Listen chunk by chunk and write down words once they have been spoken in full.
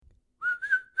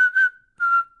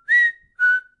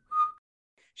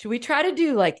should we try to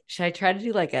do like, should I try to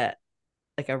do like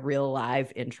a real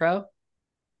live intro?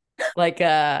 Like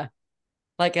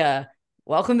like a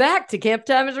welcome back to Camp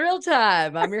Time is Real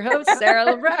Time. I'm your host, Sarah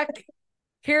LeBrecq,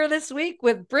 here this week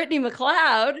with Brittany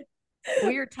Macleod.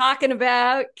 We are talking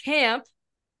about camp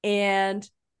and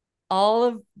all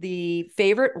of the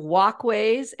favorite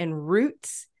walkways and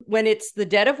routes when it's the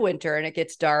dead of winter and it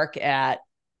gets dark at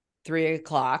 3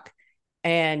 o'clock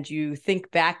and you think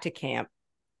back to camp,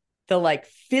 the like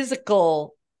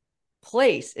physical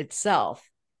place itself,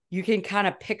 you can kind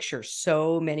of picture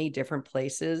so many different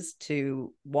places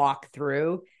to walk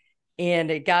through. And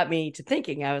it got me to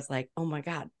thinking, I was like, oh my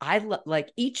God,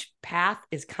 like each path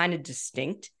is kind of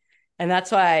distinct. And that's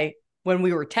why when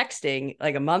we were texting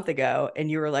like a month ago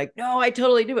and you were like, no, I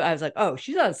totally do. I was like, oh,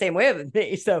 she's on the same wave as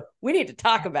me. So we need to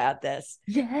talk about this.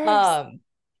 Yes.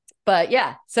 But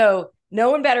yeah, so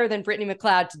no one better than Brittany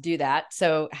Macleod to do that.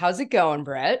 So how's it going,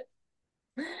 Brett?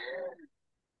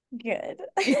 Good.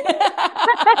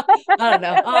 I don't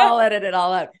know. I'll edit it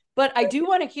all out. But I do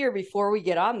want to hear before we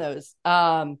get on those.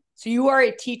 So you are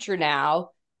a teacher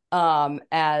now,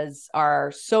 as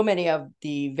are so many of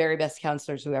the very best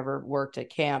counselors who ever worked at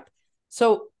camp.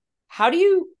 So how do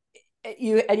you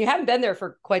haven't been there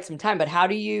for quite some time, but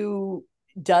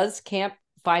does camp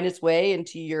find its way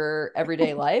into your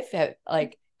everyday life?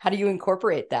 Like, how do you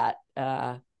incorporate that?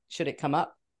 Should it come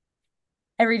up?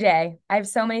 Every day. I have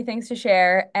so many things to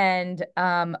share, and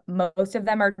most of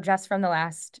them are just from the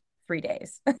last 3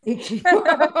 days. Lay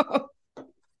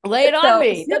it on So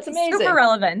me. That's super amazing.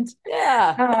 relevant.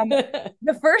 Um, Yeah.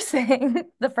 the first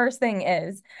thing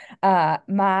is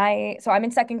so I'm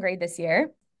in second grade this year.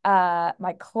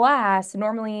 My class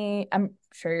normally, I'm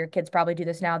sure your kids probably do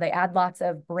this now, they add lots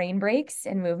of brain breaks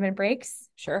and movement breaks.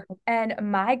 Sure. And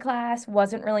my class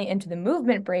wasn't really into the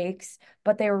movement breaks,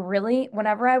 but they were really,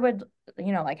 whenever I would,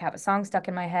 like have a song stuck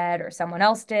in my head or someone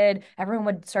else did, everyone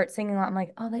would start singing. I'm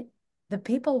like, oh, the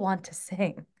people want to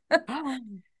sing.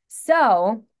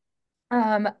 So,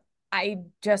 um, I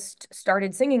just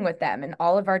started singing with them, and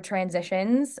all of our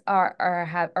transitions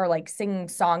are like sing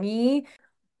songy.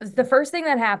 The first thing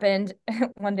that happened,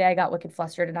 one day I got wicked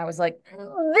flustered and I was like,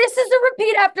 this is a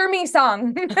repeat after me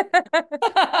song.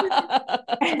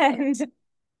 And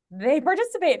they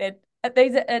participated.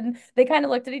 And they kind of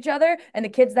looked at each other, and the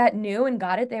kids that knew and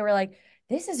got it, they were like,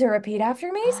 "This is a repeat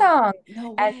after me song."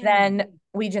 No And way. then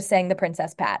we just sang the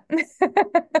Princess Pat.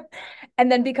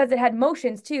 And then because it had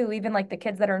motions too, even like the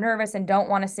kids that are nervous and don't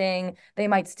want to sing, they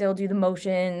might still do the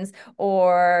motions.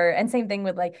 And same thing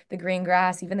with like the green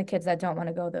grass. Even the kids that don't want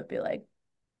to go, they'll be like,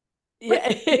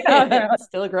 Yeah.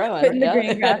 Still growing. putting the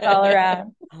green grass all Yeah.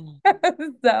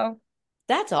 around. So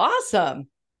That's awesome.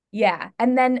 yeah.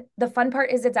 And then the fun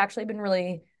part is it's actually been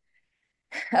really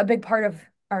a big part of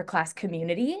our class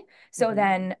community. So Mhm.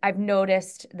 then I've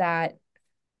noticed that,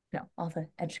 all the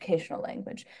educational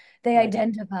language, they Right.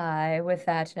 identify with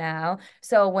that now.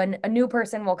 So when a new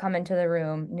person will come into the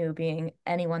room, new being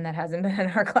anyone that hasn't been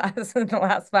in our class in the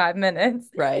last 5 minutes,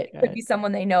 Right. it could Right. be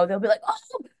someone they know, they'll be like,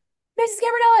 oh, Mrs.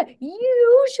 Gambardella,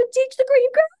 you should teach the green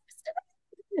grass.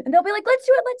 And they'll be like, let's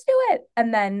do it, let's do it.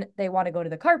 And then they want to go to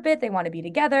the carpet, they want to be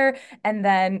together. And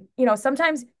then,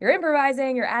 sometimes you're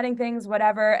improvising, you're adding things,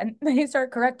 whatever. And they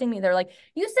start correcting me. They're like,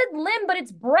 you said limb, but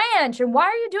it's branch. And why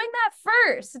are you doing that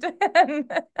first? And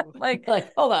I'm like,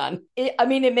 Like, hold on. I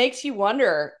mean, it makes you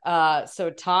wonder. So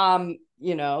Tom,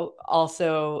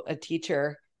 also a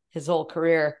teacher his whole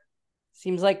career,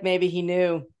 seems like maybe he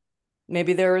knew,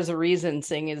 maybe there was a reason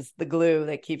sing is the glue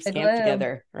that keeps the camp glue.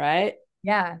 together, right?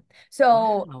 Yeah. So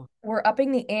Wow. we're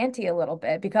upping the ante a little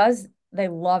bit because they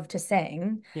love to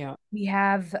sing. Yeah. We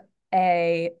have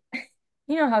a,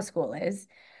 how school is.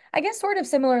 I guess sort of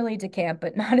similarly to camp,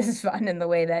 but not as fun in the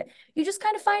way that you just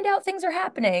kind of find out things are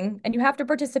happening and you have to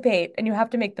participate and you have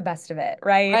to make the best of it,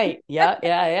 right? Right. Yeah.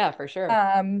 Yeah. Yeah. For sure.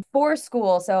 For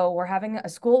school, so we're having a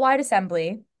school-wide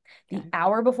assembly the Okay.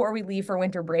 hour before we leave for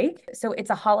winter break. So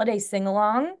it's a holiday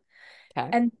sing-along. Okay.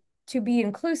 And to be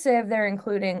inclusive, they're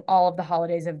including all of the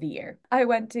holidays of the year. I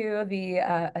went to the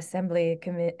assembly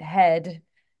head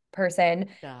person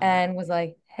Uh, and was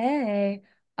like, hey,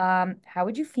 how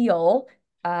would you feel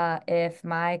if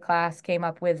my class came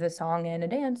up with a song and a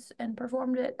dance and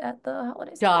performed it at the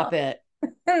holiday sing-along? Stop it.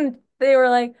 And they were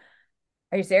like,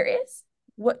 are you serious?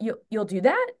 What, you'll do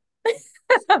that?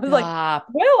 I was like, Stop.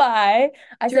 will I?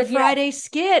 I It's your said, yeah. Friday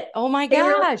skit. Oh my They were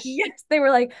like, gosh. yes. They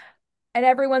were like, and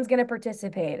everyone's going to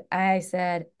participate. I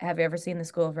said, have you ever seen the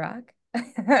School of Rock?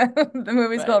 The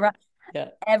movie School of Right. Rock. Yeah.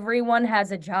 Everyone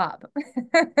has a job.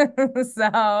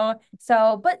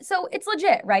 So it's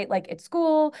legit, right? Like at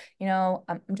school,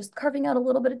 I'm just carving out a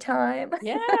little bit of time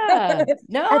Yeah. at the end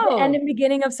No. and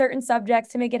beginning of certain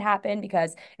subjects to make it happen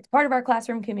because it's part of our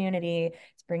classroom community.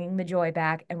 It's bringing the joy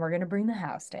back, and we're going to bring the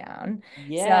house down.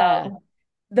 Yeah.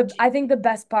 So I think the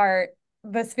best part,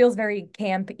 this feels very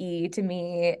camp-y to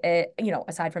me,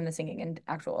 aside from the singing and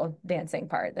actual dancing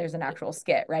part, there's an actual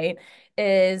skit, right?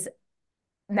 Is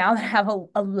now that I have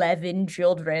 11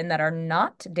 children that are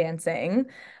not dancing,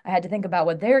 I had to think about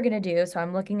what they're going to do. So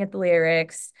I'm looking at the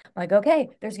lyrics. I'm like, okay,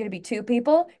 there's going to be two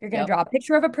people. You're going to Yep. draw a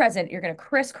picture of a present. You're going to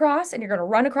crisscross and you're going to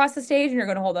run across the stage and you're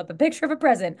going to hold up a picture of a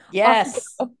present. Off you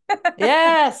Yes. go.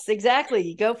 Yes, exactly.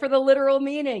 You go for the literal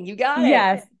meaning. You got it.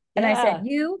 Yes. And I said,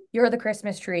 Yeah. you're the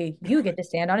Christmas tree. You get to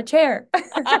stand on a chair.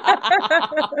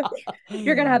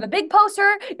 You're going to have a big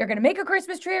poster. You're going to make a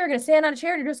Christmas tree. You're going to stand on a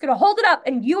chair and you're just going to hold it up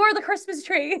and you are the Christmas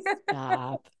tree.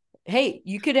 Stop. Hey,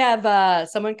 you could have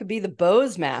someone could be the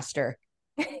Bose master.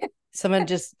 Someone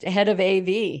just head of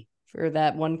AV for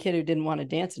that one kid who didn't want to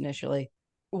dance initially.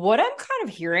 What I'm kind of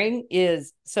hearing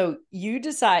is so you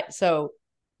decide so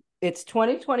it's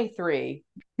 2023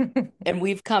 and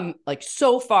we've come like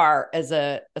so far as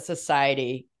a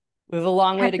society. We have a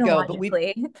long way to go, but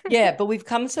Technologically. we've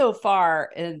come so far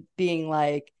in being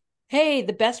like, hey,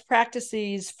 the best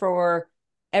practices for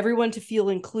everyone to feel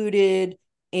included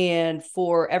and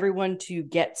for everyone to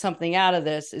get something out of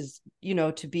this is,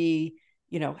 to be,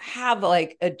 have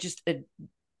like just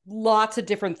lots of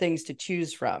different things to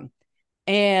choose from.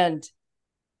 And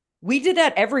we did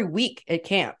that every week at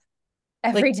camp.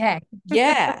 Every Like, day.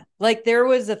 yeah, like there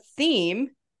was a theme,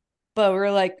 but we're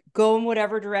like, go in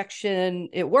whatever direction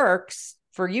it works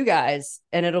for you guys,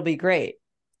 and it'll be great.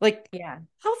 Like, Yeah.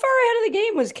 how far ahead of the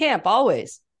game was camp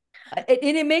always? And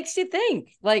it makes you think,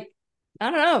 like,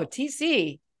 I don't know,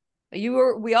 TC,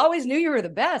 we always knew you were the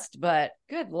best, but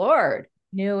good Lord.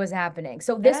 Knew was happening.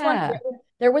 So this one, Yeah,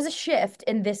 there was a shift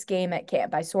in this game at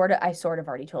camp. I sort of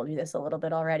already told you this a little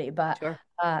bit already, but sure.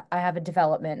 I have a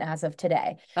development as of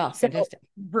today. Oh, So fantastic.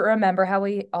 remember how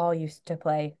we all used to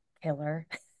play killer?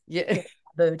 Yeah. Feels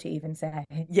taboo to even say.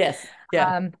 Yes.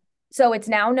 Yeah. Um, so it's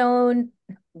now known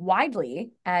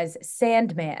widely as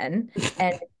Sandman,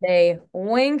 and if they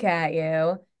wink at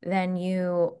you, then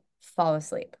you fall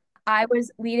asleep. I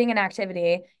was leading an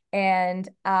activity and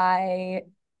I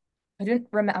didn't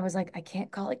remember. I was like, I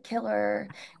can't call it killer.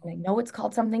 And I know it's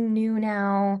called something new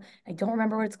now. I don't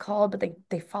remember what it's called, but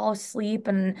they fall asleep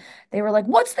and they were like,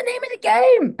 what's the name of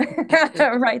the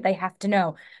game? Right. They have to know.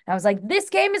 And I was like, this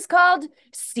game is called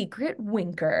Secret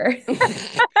Winker.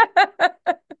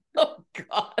 Oh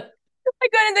God. I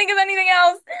couldn't think of anything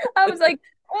else. I was like,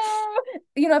 oh.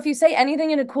 If you say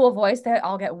anything in a cool voice, that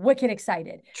I'll get wicked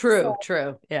excited. So True.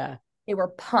 True. Yeah. they were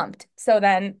pumped. So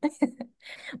then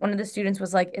one of the students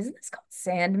was like, isn't this called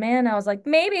Sandman? I was like,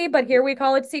 maybe, but here we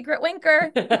call it Secret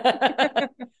Winker.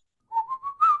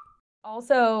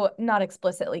 Also, not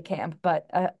explicitly camp, but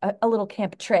a little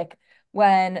camp trick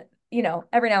when,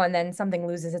 every now and then something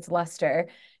loses its luster.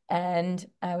 And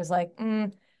I was like,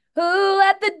 who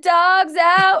let the dogs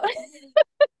out?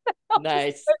 I'll just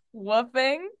Nice. start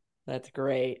whooping. That's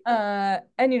great. And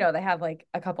they have like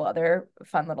a couple other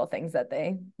fun little things that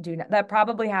they do that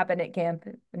probably happen at camp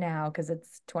now because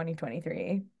it's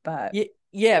 2023. But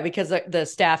Yeah, because the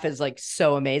staff is like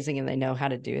so amazing and they know how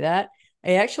to do that.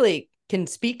 I actually can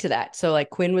speak to that. So like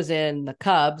Quinn was in the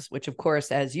Cubs, which of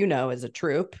course, as you know, is a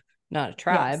troop, not a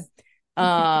tribe.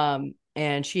 yes.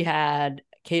 And she had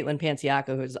Caitlin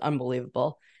Panciaco, who's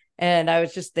unbelievable. And I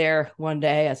was just there one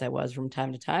day, as I was from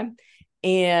time to time,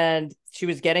 and she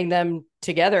was getting them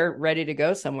together, ready to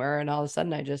go somewhere. And all of a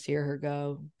sudden, I just hear her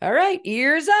go, "All right,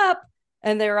 ears up!"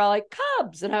 And they were all like,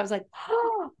 "Cubs," and I was like,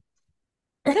 "Oh,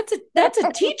 that's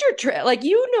a teacher trick. Like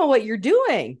you know what you're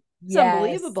doing. It's Yes.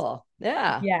 unbelievable."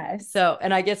 Yeah. Yes. So,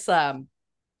 and I guess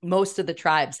most of the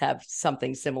tribes have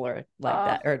something similar like Oh,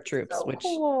 that, or troops, so which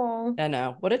cool. I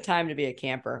know. What a time to be a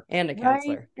camper and a Right?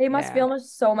 counselor. They must Yeah. feel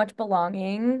so much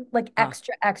belonging, like Oh,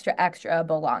 extra, extra, extra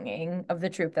belonging of the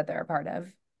troop that they're a part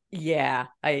of. yeah.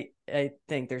 I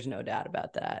think there's no doubt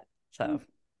about that. So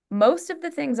Most of the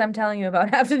things I'm telling you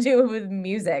about have to do with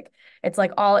music. It's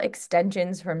like all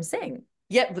extensions from Sing.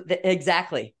 yeah,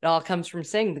 exactly. It all comes from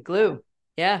Sing, the glue.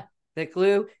 Yeah, the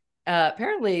glue.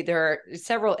 Apparently, there are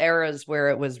several eras where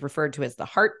it was referred to as the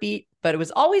heartbeat, but it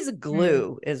was always a Mm.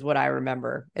 glue, is what I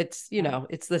remember. It's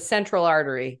the central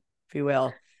artery, if you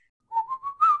will.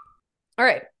 All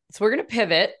right, so we're gonna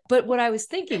pivot. But what I was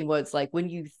thinking was like when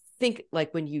you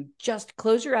just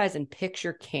close your eyes and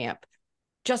picture camp,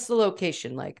 just the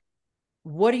location, like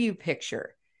what do you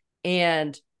picture?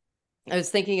 And I was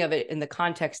thinking of it in the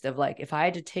context of like, if I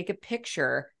had to take a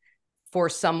picture for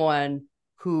someone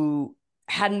who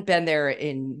hadn't been there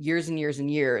in years and years and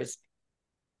years,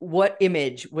 what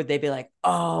image would they be like,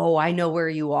 oh, I know where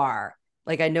you are.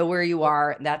 Like, I know where you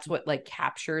are. And that's what like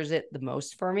captures it the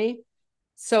most for me.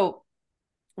 So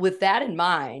with that in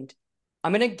mind,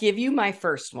 I'm going to give you my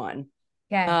first one.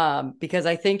 Okay. Because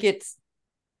I think if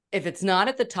it's not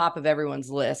at the top of everyone's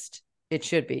list, it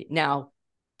should be. Now,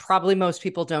 probably most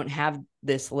people don't have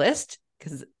this list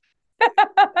because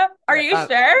Are you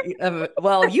sure?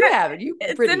 well, you have it. You,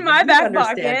 It's in Brittany, my you back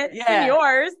understand. pocket. It's in Yeah,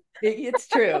 yours. it's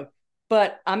true.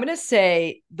 But I'm gonna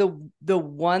say the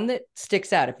one that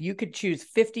sticks out. If you could choose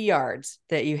 50 yards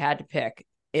that you had to pick,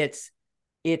 it's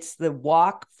the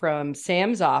walk from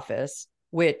Sam's office,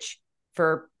 which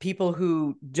for people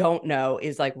who don't know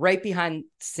is like right behind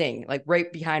Sing, like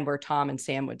right behind where Tom and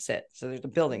Sam would sit. So there's a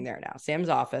building there now. Sam's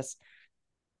office,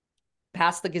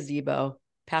 past the gazebo,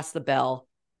 past the bell,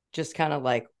 just kind of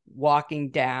like walking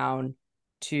down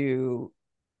to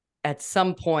at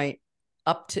some point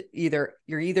up to you're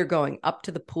either going up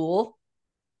to the pool.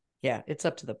 Yeah, it's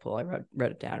up to the pool. I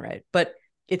wrote it down right. But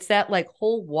it's that like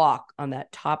whole walk on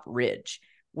that top ridge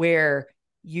where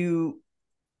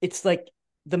it's like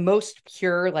the most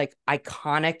pure, like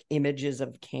iconic images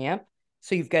of camp.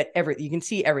 So you've got you can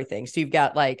see everything. So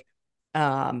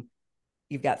um,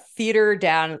 you've got theater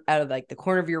down out of like the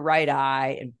corner of your right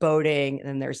eye and boating. And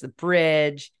then there's the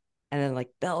bridge and then like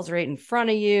bells right in front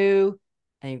of you.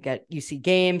 And you see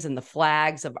games and the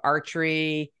flags of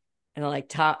archery and like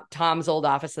Tom's old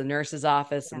office, the nurse's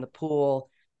office, and the pool.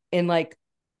 And like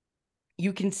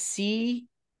you can see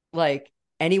like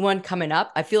anyone coming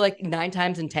up. I feel like 9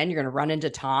 times in 10, you're going to run into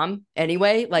Tom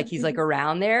anyway. Like he's like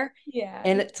around there. Yeah.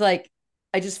 And it's like,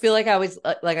 I just feel like I always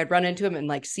like I'd run into him and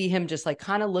like see him just like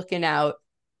kind of looking out.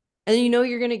 And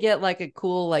you're going to get like a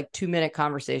cool, like 2-minute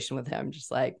conversation with him.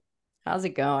 Just like, how's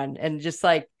it going? And just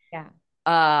like, Yeah.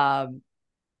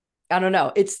 I don't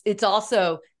know. It's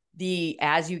also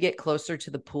as you get closer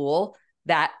to the pool,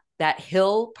 that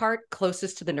hill part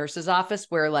closest to the nurse's office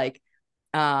where like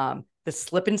the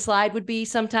slip and slide would be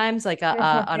sometimes like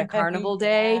on a carnival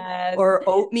day Yes. or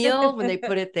oatmeal when they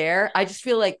put it there. I just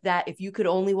feel like that if you could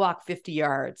only walk 50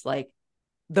 yards, like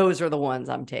those are the ones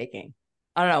I'm taking.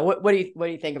 I don't know. What do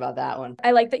you think about that one?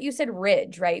 I like that you said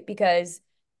ridge, right? Because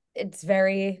it's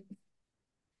very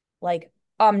like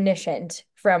omniscient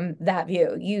from that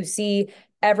view. You see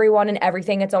everyone and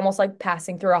everything. It's almost like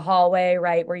passing through a hallway,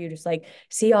 right? Where you just like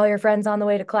see all your friends on the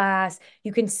way to class.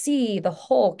 You can see the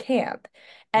whole camp.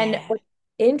 And Yeah. what's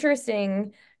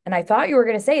interesting, and I thought you were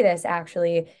going to say this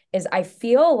actually, is I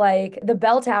feel like the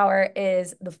bell tower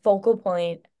is the focal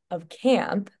point of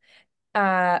camp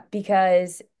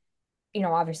because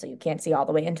obviously you can't see all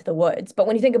the way into the woods, but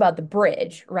when you think about the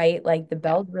bridge, right? Like the Yeah.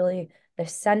 bell's really the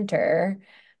center.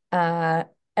 Uh,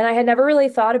 and I had never really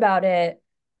thought about it.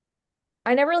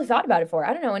 I never really thought about it before.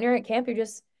 I don't know. When you're at camp, you're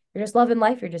just loving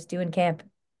life. You're just doing camp.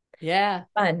 Yeah.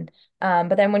 Fun.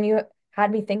 But then when you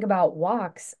had me think about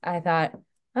walks, I thought,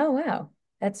 oh wow,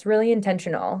 that's really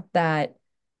intentional that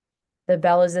the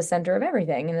bell is the center of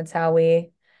everything, and it's how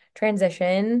we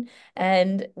transition.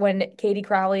 And when Katie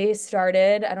Crowley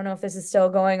started, I don't know if this is still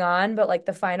going on, but like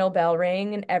the final bell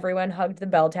ring and everyone hugged the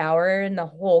bell tower and the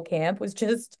whole camp was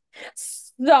just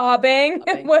sobbing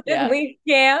I mean, wouldn't yeah. leave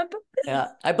camp. Yeah.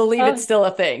 I believe Uh, it's still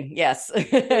a thing. Yes.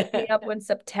 wake me up when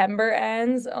September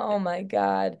ends. Oh my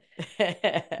God.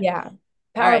 Yeah.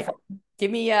 All right. Powerful.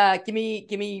 Give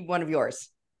me one of yours.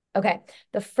 Okay.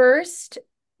 The first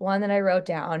one that I wrote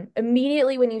down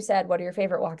immediately when you said, "What are your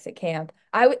favorite walks at camp?"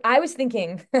 I was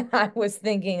thinking, I was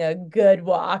thinking a good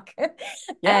walk.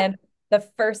 Yeah. And the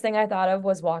first thing I thought of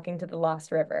was walking to the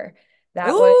Lost River. That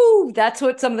was, Ooh, that's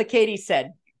what some of the Katie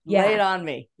said. Lay it yeah, on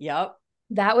me. Yep.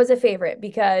 that was a favorite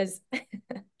because,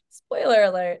 spoiler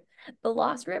alert, the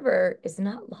Lost River is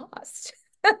not lost.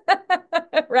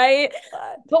 Right?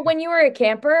 But But when you were a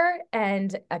camper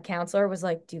and a counselor was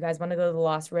like, "Do you guys want to go to the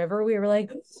Lost River?" We were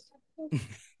like,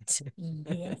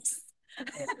 yes.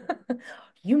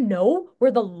 You know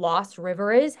where the Lost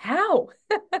River is? How?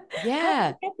 How did yeah,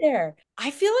 you get there? I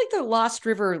feel like the Lost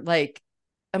River, like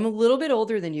I'm a little bit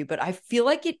older than you, but I feel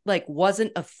like it like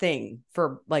wasn't a thing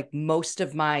for like most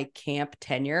of my camp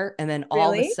tenure. And then Really?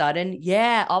 all of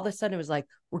a sudden it was like,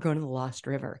 we're going to the Lost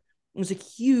River. It was a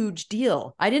huge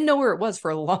deal. I didn't know where it was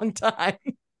for a long time.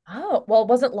 Oh, well, it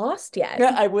wasn't lost yet.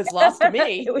 I was lost to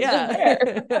me. It was just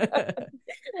there. Yeah.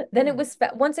 Then it was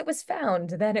once it was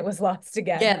found, then it was lost Yeah,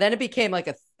 again. then it became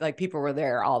like people were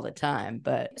there all the time,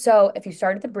 but So if you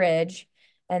start at the bridge,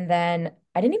 and then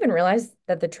I didn't even realize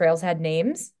that the trails had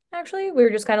names. actually. We were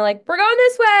just kind of like, we're going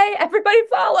this way. Everybody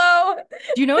follow.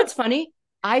 Do you know what's funny?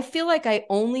 I feel like I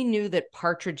only knew that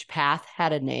Partridge Path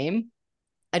had a name.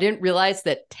 I didn't realize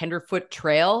that Tenderfoot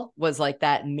Trail was like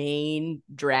that main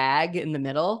drag in the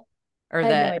middle, or I had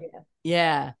no that, idea.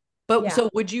 yeah. But Yeah. so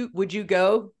would you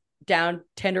go down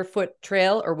Tenderfoot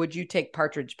Trail or would you take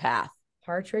Partridge Path?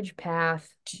 Partridge Path,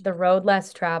 the road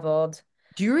less traveled.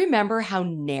 Do you remember how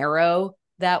narrow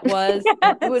that was?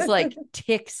 It was like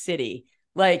Tick City.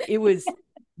 Like it was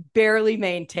barely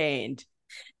maintained.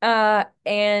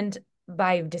 And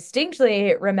by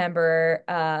distinctly remember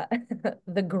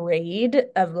the grade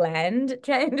of land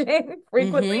changing Mm-hmm.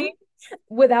 frequently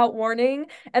without warning.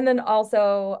 And then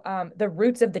also the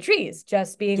roots of the trees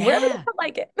just being wherever they Yeah. felt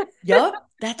like it. Yup.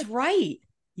 That's right.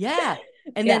 Yeah.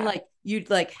 And then Yeah. like you'd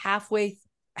like halfway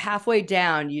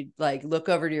down, you'd like look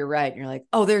over to your right and you're like,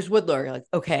 oh, there's Woodlawn. You're like,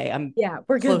 okay, Yeah,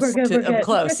 we're good, we're good, we're I'm good.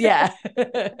 close. Yeah.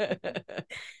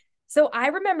 So I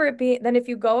remember it being, then if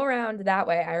you go around that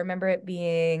way, I remember it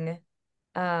being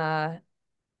uh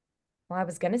well, I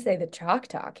was gonna say the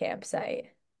Choctaw campsite.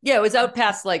 Yeah, it was out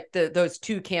past like those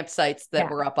two campsites that Yeah.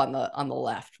 were up on the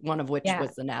left, one of which Yeah.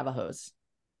 was the Navajos.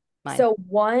 Mine. So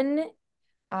one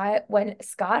I when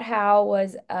Scott Howe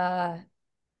was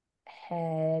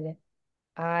head,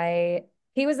 I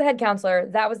he was the head counselor.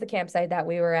 That was the campsite that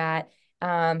we were at.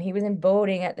 He was in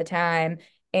boating at the time,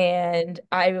 and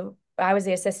I was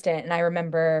the assistant. And I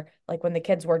remember like when the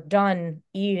kids were done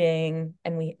eating,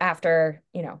 and we after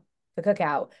the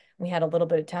cookout, we had a little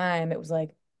bit of time. It was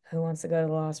like, who wants to go to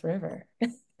the Lost River?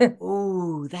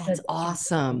 Ooh, that's Because it's right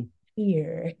awesome.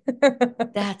 here.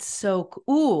 That's so cool.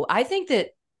 Ooh, I think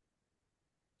that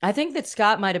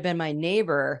Scott might have been my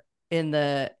neighbor in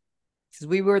the because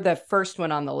we were the first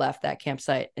one on the left, that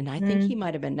campsite. And I think he Mm,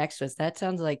 might have been next to us. That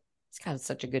sounds like Scott's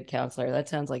such a good counselor. That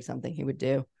sounds like something he would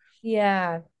do.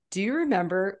 yeah. Do you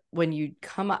remember when you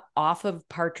come off of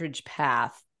Partridge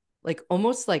Path, like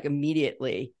almost like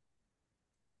immediately,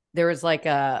 there was like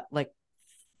a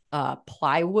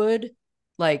plywood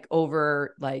like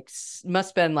over like must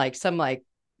have been like some like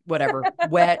whatever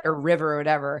wet or river or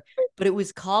whatever, but it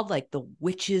was called like the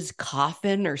witch's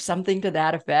coffin or something to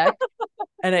that effect.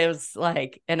 And it was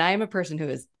like, and I am a person who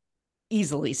is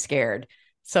easily scared.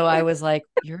 So I was like,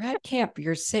 you're at camp,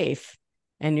 you're safe.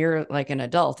 And you're like an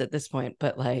adult at this point,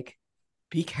 but like,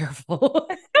 be careful.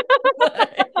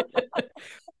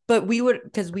 But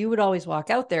because we would always walk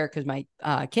out there because my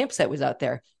campsite was out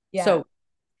there. Yeah. So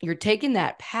you're taking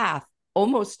that path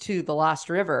almost to the Lost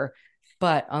River,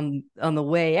 but on the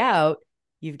way out,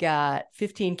 you've got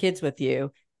 15 kids with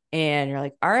you, and you're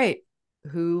like, all right,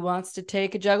 who wants to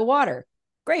take a jug of water?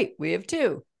 Great, we have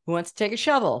two. Who wants to take a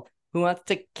shovel? Who wants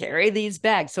to carry these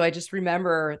bags? So I just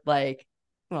remember like,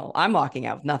 well, I'm walking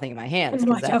out with nothing in my hands And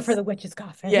because watch out for that's the witch's yeah,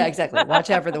 coffin. exactly. Watch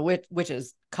out for the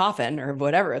witch's coffin or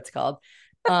whatever it's called.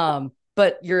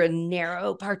 But you're a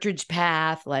narrow partridge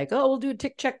path, like, oh, we'll do a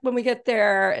tick check when we get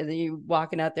there. And then you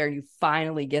walking out there and you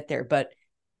finally get there. But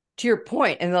to your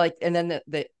point, and like, and then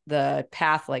the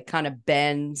path like kind of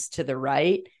bends to the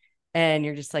right, and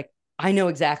you're just like, I know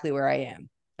exactly where I am.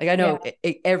 Like I Yeah. know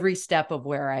every step of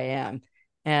where I am.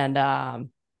 And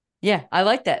yeah, I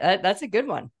like that's a good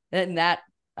one. And that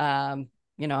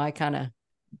I kind of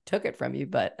took it from you,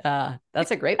 but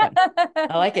that's a great one.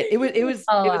 I like it. I'll It was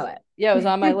allow yeah, it was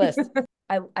on my it. list.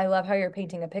 I love how you're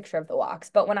painting a picture of the walks.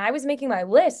 But when I was making my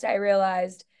list, I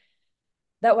realized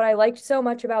that what I liked so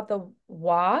much about the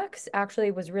walks actually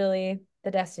was really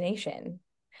the destination.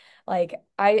 Like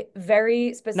I very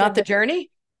Not the specific.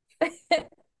 journey.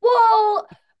 Well,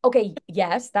 okay,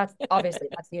 yes, that's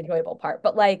the enjoyable part.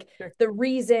 But like Sure. the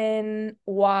reason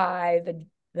why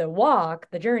the walk,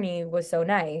 the journey was so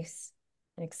nice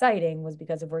and exciting was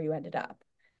because of where you ended up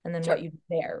and then what Sure. you did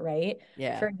there, right? For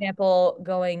Yeah. example,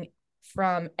 going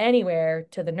from anywhere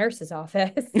to the nurse's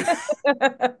office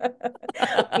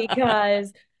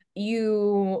because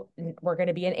you were going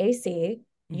to be in AC,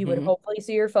 you would Hmm. hopefully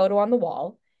see your photo on the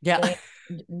wall Yeah.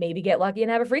 and maybe get lucky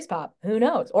and have a freeze pop. Who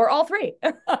knows? Or all three.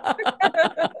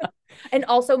 And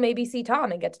also maybe see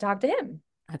Tom and get to talk to him.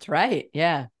 That's right.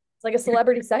 Yeah. It's like a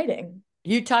celebrity sighting.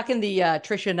 You talking the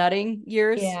Trisha Nutting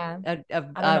years Yeah. I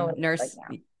don't know of what it's like nurse?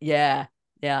 now. Yeah.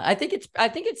 Yeah. I think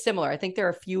it's similar. I think there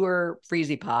are fewer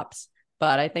freezy pops,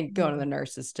 but I think going to the Mhm.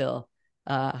 nurse is still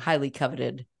a highly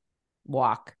coveted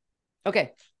walk.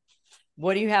 Okay.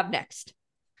 What do you have next?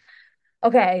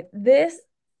 Okay,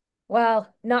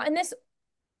 well, not in this.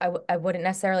 I wouldn't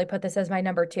necessarily put this as my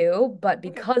number two, but Okay.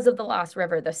 because of the Lost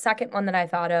River, the second one that I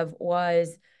thought of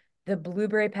was the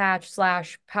blueberry patch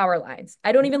slash power lines.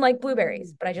 I don't even like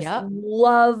blueberries, Ooh. but I just Yep.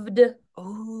 loved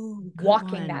Oh, good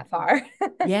walking one. that far.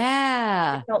 It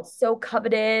Yeah. felt so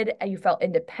coveted and you felt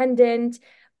independent.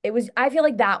 I feel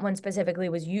like that one specifically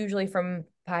was usually from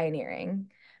pioneering.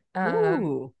 Um,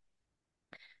 Ooh.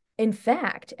 in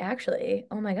fact, actually,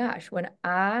 oh my gosh, when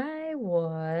I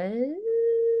was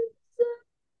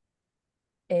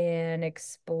an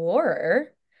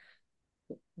explorer,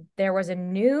 there was a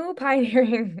new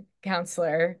pioneering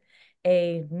counselor,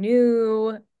 a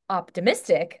new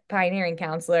optimistic pioneering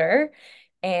counselor,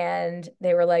 and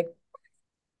they were like,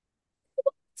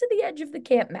 to the edge of the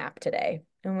camp map today.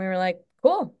 And we were like,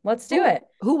 cool, let's do Who it.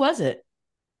 who was it?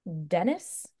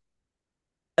 Dennis.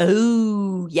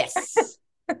 Oh, yes. That's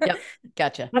Yep.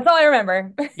 Gotcha. all I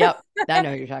remember. Yep. I know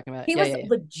what you're talking about. He Yeah, was yeah, yeah.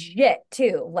 legit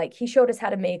too. Like he showed us how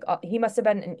to make, he must have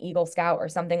been an Eagle Scout or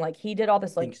something. Like he did all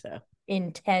this Think like so.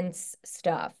 intense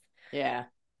stuff, Yeah.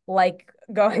 like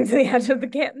going to the edge of the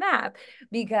camp map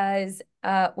because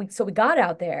we got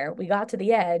out there, we got to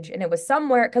the edge and it was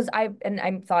somewhere because I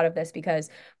thought of this because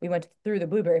we went through the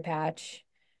blueberry patch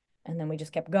and then we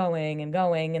just kept going and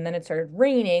going and then it started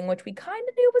raining, which we kind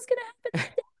of knew was going to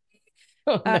happen.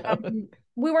 Oh no.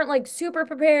 We weren't like super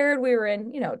prepared. We were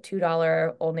in,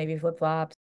 $2 Old Navy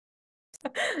flip-flops.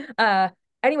 Uh,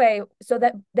 anyway, so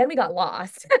that then we got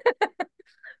lost.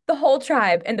 The whole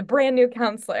tribe and the brand new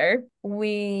counselor.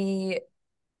 We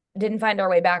didn't find our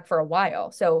way back for a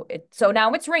while. So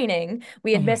now it's raining.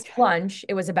 We Oh had my missed God. lunch.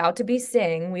 It was about to be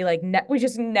sing. We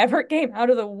just never came out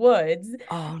of the woods.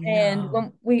 Oh And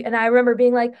no. I remember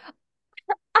being like,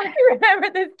 I remember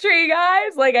this tree,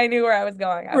 guys. Like I knew where I was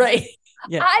going. I was Right. like,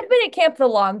 Yeah. I've been at camp the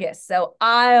longest, so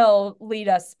I'll lead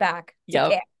us back to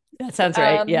Yep. camp. That sounds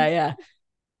right. Yeah, Um, yeah.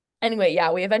 anyway,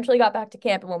 yeah, we eventually got back to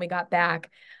camp, and when we got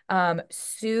back,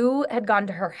 Sue had gone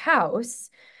to her house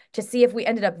to see if we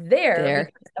ended up there There.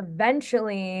 because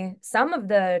eventually some of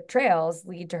the trails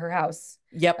lead to her house.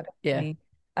 Yep. Yeah. Apparently.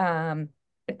 Um,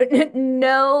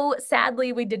 no,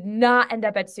 sadly, we did not end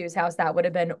up at Sue's house. That would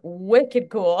have been wicked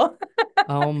cool.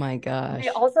 Oh my They gosh.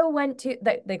 also went to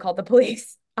they called the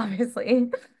police, obviously.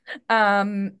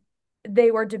 Um,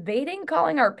 they were debating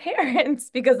calling our parents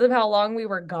because of how long we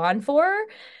were gone for,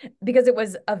 because it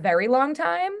was a very long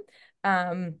time.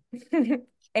 Um,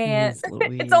 and Jeez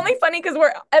it's only Louise. funny because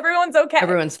everyone's okay.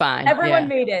 Everyone's fine. Everyone Yeah.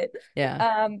 made it.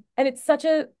 Yeah. And it's such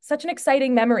an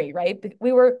exciting memory, right?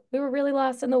 We were really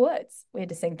lost in the woods. We had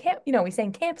to sing camp, we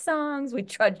sang camp songs, we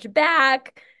trudged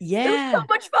back. It was so Yeah.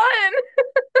 much fun.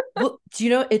 Well, do you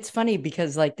know, it's funny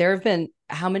because like there have been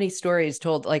how many stories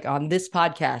told like on this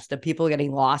podcast of people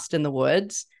getting lost in the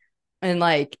woods and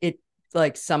like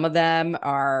some of them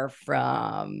are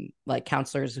from like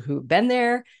counselors who've been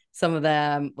there. Some of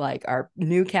them like are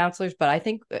new counselors, but I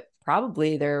think that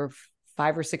probably there are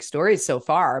 5 or 6 stories so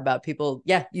far about people.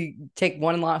 Yeah, you take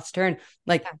one lost turn,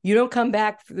 like you don't come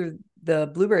back through the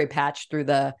blueberry patch through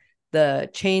the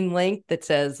chain link that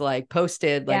says like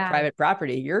posted like Yeah, private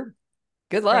property. You're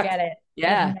good luck. forget it. You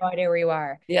have Yeah. no idea where you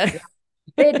are. Yeah. Yeah.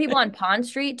 They had people on Pond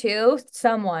Street too.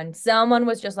 Someone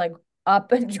was just like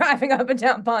up and driving up and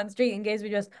down Pond Street in case we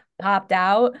just popped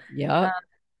out. Uh, Yep.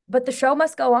 but the show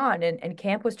must go on, and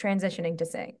camp was transitioning to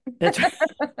sing. That's right.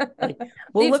 Like The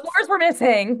we'll look explorers were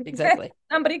missing. exactly.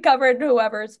 Somebody covered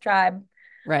whoever's tribe.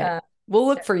 Right. Uh, We'll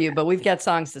look for you, but we've got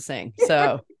songs to sing.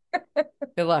 So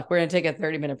good luck. We're gonna take a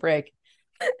 30-minute break.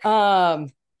 All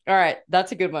right,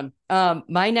 that's a good one.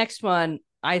 My next one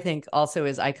I think also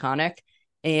is iconic,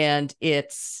 and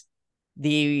it's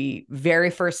the very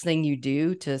first thing you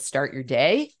do to start your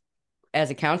day as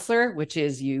a counselor, which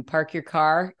is you park your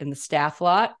car in the staff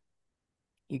lot.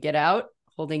 You get out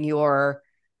holding your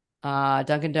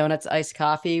Dunkin' Donuts iced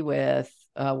coffee with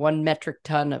 1 metric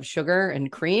ton of sugar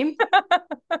and cream,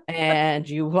 and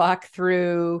you walk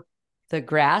through the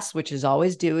grass, which is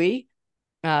always dewy.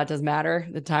 It doesn't matter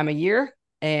the time of year.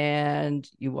 And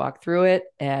you walk through it.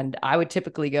 And I would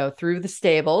typically go through the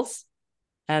stables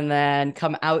and then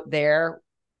come out there,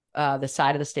 the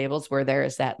side of the stables where there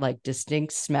is that like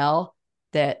distinct smell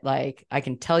that like I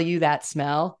can tell you that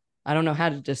smell. I don't know how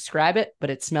to describe it, but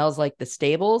it smells like the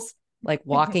stables, like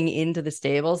walking into the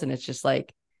stables. And it's just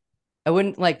like, I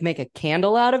wouldn't like make a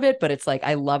candle out of it, but it's like,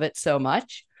 I love it so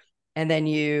much. And then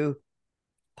you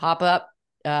pop up,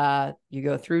 you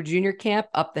go through junior camp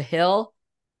up the hill.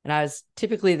 And I was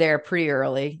typically there pretty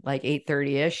early, like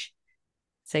 8:30ish.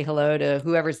 Say hello to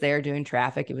whoever's there doing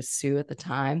traffic. It was Sue at the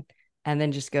time. And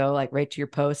then just go like right to your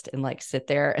post and like sit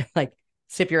there and like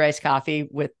sip your iced coffee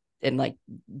with and like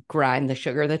grind the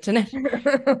sugar that's in it.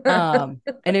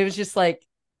 And it was just like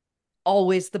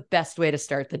always the best way to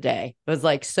start the day. It was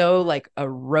like so like a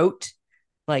rote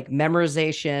like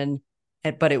memorization,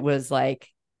 but it was like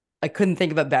I couldn't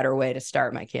think of a better way to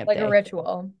start my camp Like a day.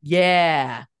 ritual.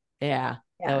 Yeah. Yeah.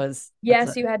 Yeah. That's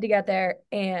Yes, you had to get there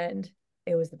and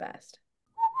it was the best.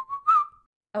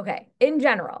 Okay. In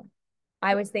general,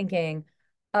 I was thinking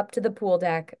up to the pool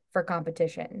deck for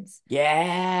competitions,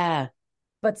 yeah.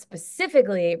 but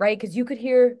specifically, right? Because you could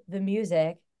hear the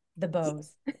music, the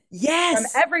bows from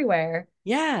Yes. everywhere.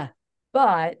 Yeah.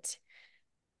 But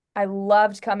I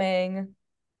loved coming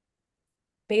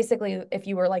basically if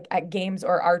you were like at games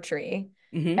or archery,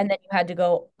 Hmm. and then you had to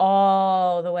go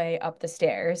all the way up the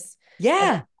stairs and then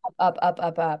Yeah.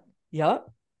 up, Yep.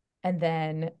 and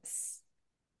then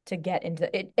to get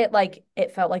into it,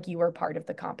 it felt like you were part of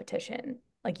the competition,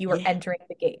 like you were Yeah. entering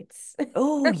the gates.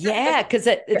 Oh, yeah. Cause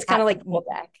You're it's kind at of the like, pool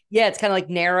deck. yeah, it's kind of like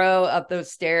narrow up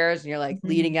those stairs and you're like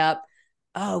leading Mhm. up.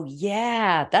 Oh,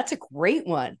 yeah. That's a great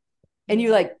one. And Yeah.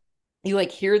 you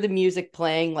like hear the music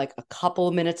playing like a couple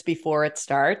of minutes before it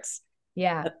starts.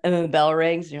 Yeah. And then the bell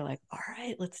rings and you're like, all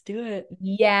right, let's do it.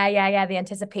 Yeah. The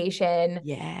anticipation.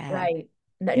 Yeah. Right.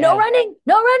 No, no Yeah. running.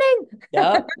 No running.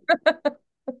 Yep.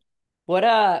 What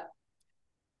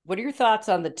what are your thoughts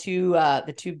on the two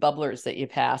bubblers that you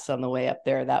pass on the way up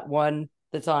there? That one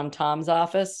that's on Tom's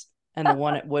office and the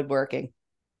one at woodworking.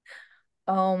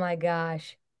 Oh my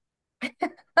gosh.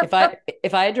 If I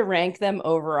had to rank them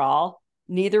overall,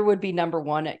 neither would be number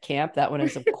one at camp. That one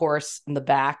is, of course, in the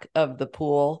back of the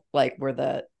pool, like where the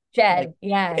like Jed,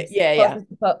 yes. yeah. Closest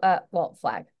to, well,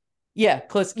 flag. Yeah,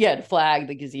 close, yeah, to flag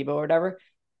the gazebo or whatever.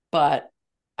 But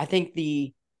I think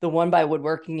the one by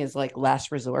woodworking is like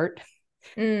last resort.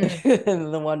 Mm.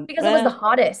 And the one, Because it was the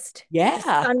hottest. The yeah,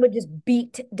 sun would just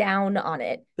beat down on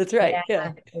it. that's right. Yeah,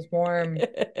 Yeah. it was warm.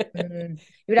 Mm.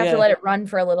 You would have to Yeah. let it run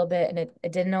for a little bit, and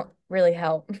it didn't really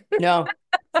help. No.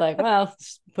 It's like, well,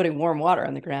 it's putting warm water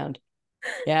on the ground.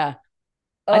 Yeah.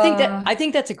 Uh, I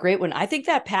think that's a great one. I think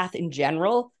that path in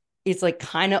general is like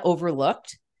kind of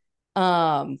overlooked.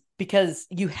 Because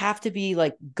you have to be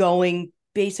like going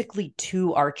basically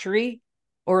to archery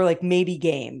or like maybe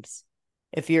games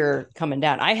if you're coming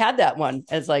down. I had that one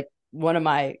as like one of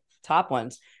my top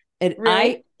ones. And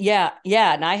really? yeah,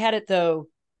 and I had it though,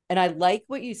 and I like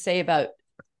what you say about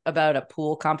a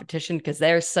pool competition because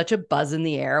there's such a buzz in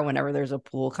the air whenever there's a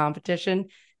pool competition.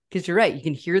 Because you're right, you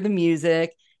can hear the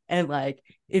music and like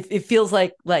it feels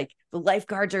like the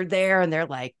lifeguards are there and they're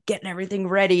like getting everything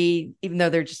ready, even though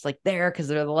they're just like there because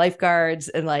they're the lifeguards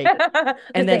and like Because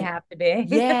and they then have to be.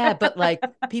 yeah, but like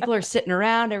people are sitting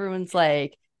around, everyone's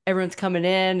coming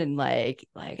in and like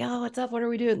oh what's up, what are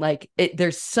we doing, like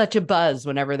there's such a buzz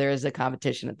whenever there is a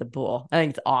competition at the pool. I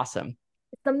think it's awesome.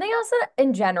 Something else that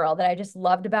in general that I just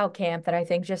loved about camp that I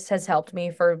think just has helped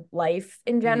me for life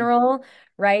in Mhm. general,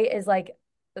 right? Is like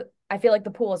I feel like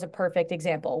the pool is a perfect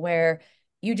example where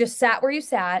you just sat where you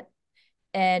sat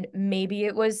and maybe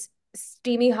it was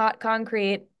steamy hot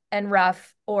concrete and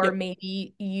rough, or Yep.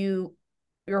 maybe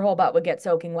your whole butt would get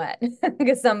soaking wet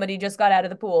because somebody just got out of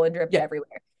the pool and dripped Yeah.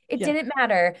 everywhere. It Yeah. didn't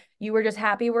matter. You were just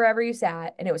happy wherever you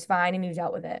sat and it was fine and you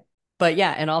dealt with it. But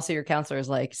yeah, and also your counselor is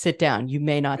like, sit down. You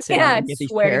may not sit on Yeah, I any of these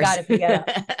swear to chairs. God if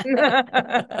you get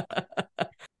up.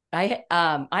 I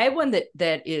had one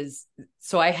that is,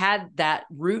 so I had that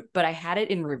route, but I had it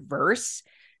in reverse.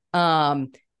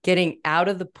 Um Getting out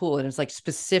of the pool, and it's like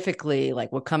specifically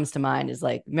like what comes to mind is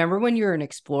like, remember when you were an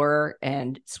explorer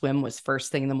and swim was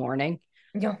first thing in the morning?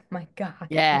 Oh my God.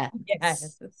 Yeah.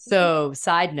 Yes. So,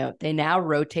 side note, they now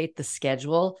rotate the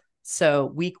schedule. So,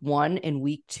 week 1 and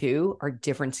week 2 are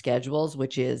different schedules,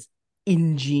 which is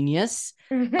ingenious.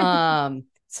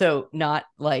 So not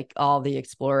like all the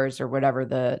explorers or whatever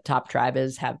the top tribe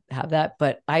is have that,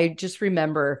 but I just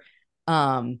remember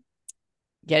um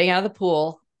getting out of the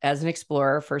pool as an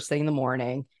explorer first thing in the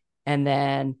morning. And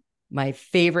then my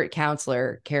favorite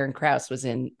counselor, Karen Kraus, was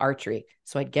in archery.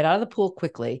 So I'd get out of the pool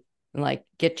quickly and like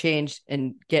get changed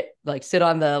and get like sit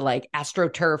on the like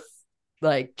astroturf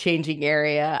like changing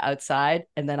area outside.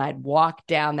 And then I'd walk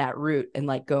down that route and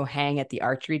like go hang at the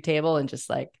archery table and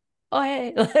just like, oh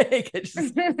hey, like it's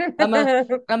just I'm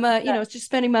a, you know, it's just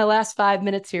spending my last 5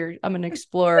 minutes here. I'm an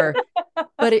explorer.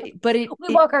 We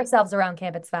walk ourselves around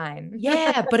camp, it's fine.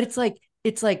 Yeah, but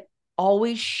it's like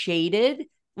always shaded.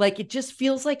 Like it just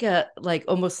feels like a like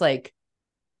almost like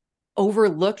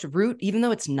overlooked route, even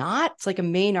though it's not. It's like a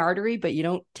main artery, but you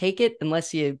don't take it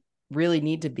unless you really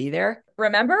need to be there.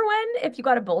 Remember when, if you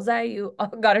got a bullseye, you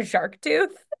got a shark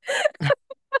tooth?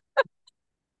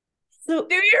 So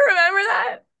Do you remember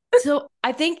that?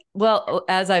 I think, well,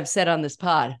 as I've said on this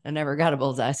pod, I never got a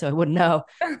bullseye, so I wouldn't know.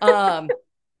 Um,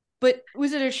 but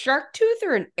was it a shark tooth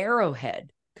or an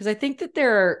arrowhead? Because I think that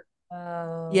there are,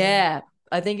 Oh, yeah,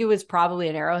 I think it was probably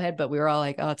an arrowhead, but we were all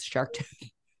like, oh, it's a shark tooth.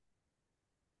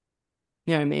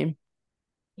 You know what I mean?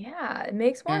 Yeah, it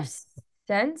makes more Yeah.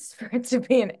 sense for it to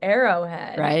be an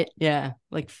arrowhead Right. Yeah.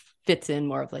 Like fits in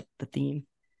more of like the theme.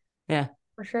 Yeah.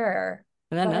 for sure.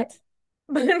 Isn't that But nuts?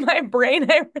 but in my brain,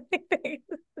 I really think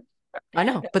I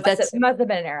know, it must have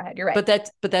been an arrowhead. You're right.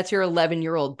 but that's your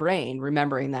 11-year-old brain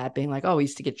remembering that, being like, oh, we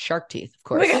used to get shark teeth,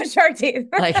 of We course. got shark teeth.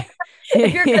 Like,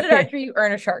 If you're good at archery, you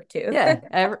earn a shark tooth. yeah,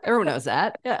 everyone knows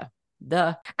that. Yeah.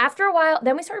 Duh. After a while,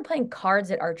 then we started playing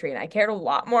cards at archery, and I cared a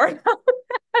lot more about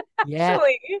that, Yeah.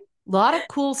 actually. A lot of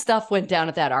cool stuff went down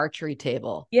at that archery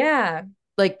table. Yeah.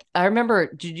 Like, I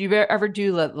remember, did you ever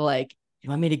do like, you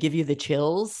want me to give you the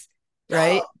chills?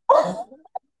 Right?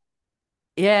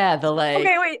 Yeah. The like,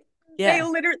 Okay, wait. yeah.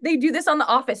 They do this on The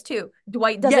Office too.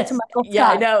 Dwight does it to Yes. Michael Yeah, I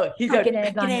Scott. know. He's Chuck going, an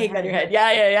egg pick an on your egg on your head. head.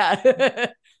 Yeah, yeah, yeah.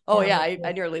 Oh, Damn yeah. it.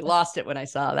 I nearly lost it when I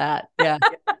saw that. Yeah.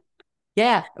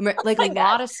 Yeah. Like a My God.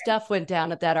 lot of stuff went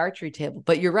down at that archery table,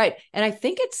 but you're right. And I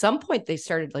think at some point they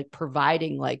started like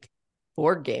providing like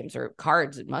board games or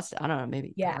cards. It must, I don't know,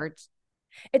 maybe Yeah. cards.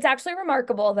 It's actually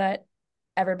remarkable that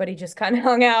everybody just kind of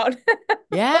hung out before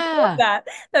Yeah.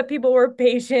 that people were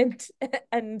patient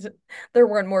and there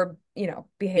weren't more, Yeah.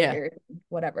 behavior,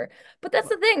 whatever. But that's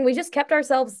the thing. We just kept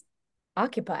ourselves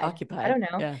occupied. I Occupied. don't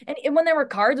know. Yeah. And when there were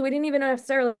cards, we didn't even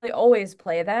necessarily always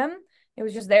play them. It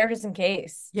was just there just in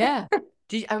case. Yeah.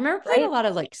 I remember playing a Right? lot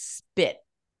of like Spit.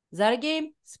 Is that a game?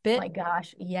 Oh Spit? my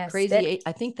gosh. Yes. Crazy Spit. Eight.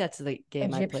 I think that's the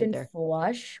game I played Egyptian there.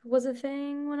 flush was a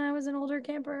thing when I was an older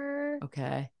camper.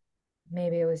 Okay.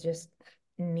 Maybe it was just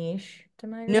niche to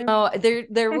my group. No,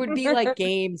 there would be like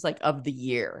games like of the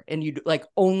year, and you'd like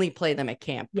only play them at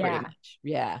camp pretty Yeah. much.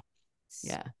 Yeah.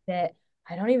 Yeah. Spit.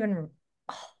 I don't even,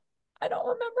 oh, I don't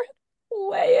remember how to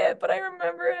play it, but I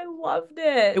remember I loved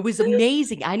It it. was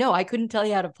amazing. I know. I couldn't tell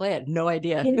you how to play it. No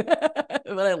idea. Can,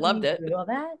 But I can loved you it. Google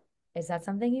that? Is that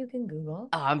something you can Google?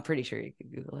 Oh, I'm pretty sure you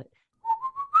could Google it.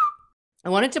 I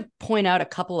wanted to point out a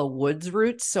couple of woods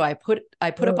routes. So I put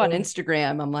up on Oh,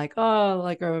 Instagram. I'm like, oh,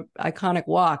 like a iconic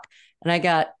walk. And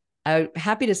I'm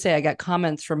happy to say I got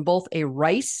comments from both a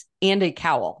Rice and a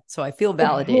Cowell. So I feel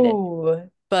validated. ooh,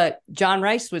 But John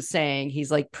Rice was saying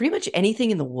he's like pretty much anything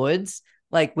in the woods.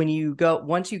 Like when you go,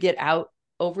 once you get out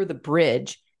over the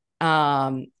bridge,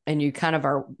 and you kind of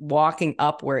are walking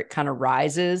up where it kind of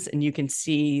rises, and you can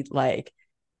see Woodlore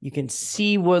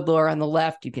on the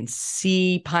left, you can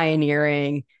see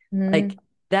Pioneering, mm, like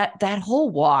that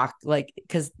whole walk, like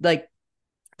because like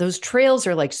those trails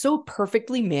are like so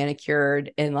perfectly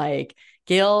manicured, and like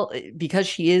Gail, because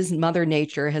she is Mother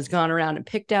Nature, has gone around and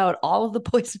picked out all of the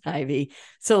poison ivy.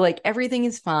 So like everything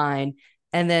is fine.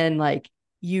 And then like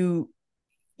you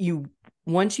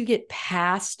once you get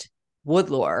past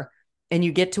Woodlore and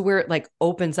you get to where it like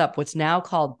opens up what's now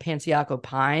called Pansiaco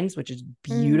Pines, which is mm,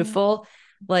 beautiful.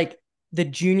 Like the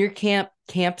junior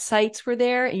campsites were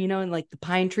there, and and like the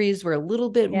pine trees were a little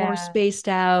bit more yeah. spaced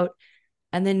out.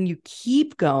 And then you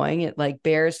keep going, it like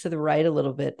bears to the right a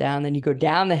little bit down, then you go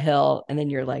down the hill, and then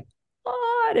you're like,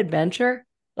 oh, an adventure.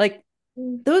 Like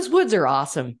Mm. those woods are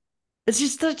awesome.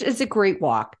 It's a great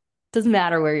walk. Doesn't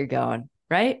matter where you're going,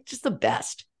 right? Just the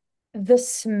best. The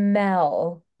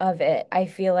smell of it, I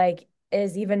feel like,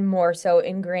 is even more so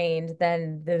ingrained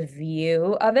than the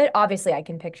view of it. Obviously, I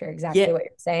can picture Yeah. exactly what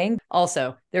you're saying.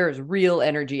 Also, there is real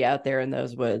energy out there in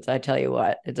those woods. I tell you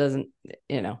what, it doesn't,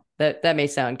 that may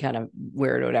sound kind of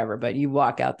weird or whatever, but you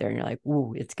walk out there and you're like,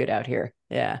 ooh, it's good out here.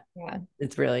 Yeah. Yeah.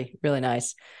 It's really, really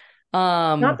nice.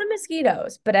 Not Um, the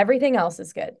mosquitoes, but everything else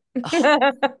is good.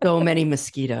 oh, so many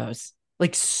mosquitoes.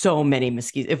 Like so many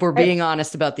mosquitoes. If we're I- being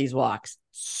honest about these walks,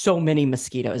 so many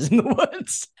mosquitoes in the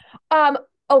woods. Um,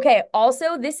 okay,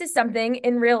 also this is something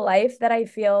in real life that I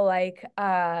feel like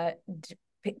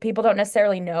people don't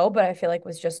necessarily know, but I feel like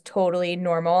was just totally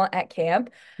normal at camp,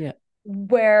 Yeah.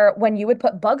 where when you would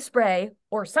put bug spray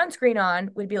or sunscreen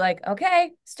on, we'd be like,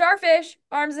 okay, starfish,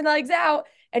 arms and legs out,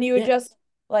 and you would Yeah. just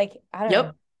like, I don't know,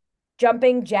 Yep.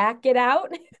 jumping jack it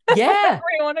out, Yeah. whatever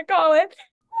you want to call it.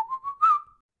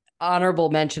 Honorable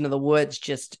mention of the woods,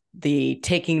 just the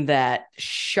taking that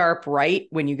sharp right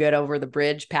when you get over the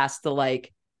bridge past the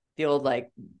old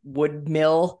like wood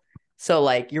mill. So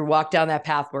like you walk down that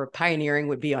path where Pioneering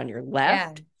would be on your Yeah.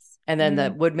 left, and then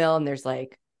the Mhm. wood mill, and there's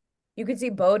like, You could see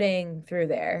boating through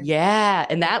there. yeah,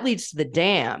 and that leads to the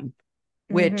dam,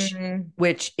 which Hmm.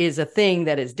 which is a thing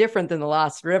that is different than the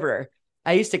Lost River.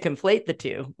 I used to conflate the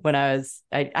two when I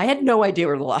had no idea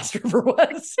where the Lost River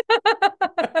was.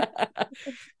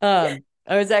 I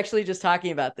was actually just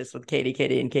talking about this with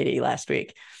Katie, and Katie last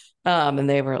week. And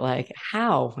they were like,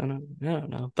 how? I don't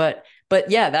know. But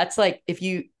yeah, that's like if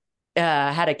you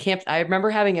had a camp. I remember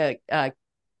having a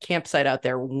campsite out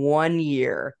there one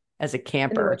year as a In the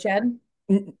camper. woodshed.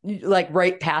 like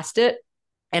right past it.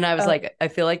 And I was Oh, like, I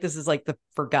feel like this is like the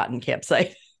forgotten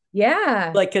campsite.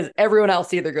 yeah. Like, because everyone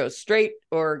else either goes straight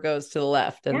or goes to the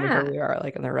left. And here Yeah. we are,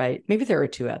 like on the right. Maybe there were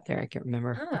two out there. I can't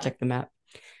remember. I'll Huh. check the map.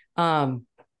 Um,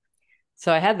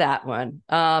 so I had that one.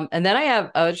 And then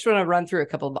I just want to run through a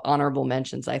couple of honorable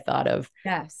mentions I thought of.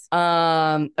 Yes.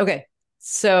 Okay.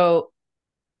 So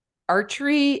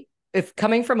archery, if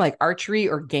coming from like archery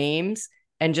or games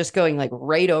and just going like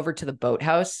right over to the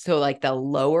boathouse. So like the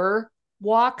lower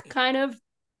walk kind of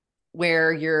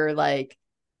where you're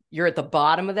at the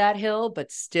bottom of that hill,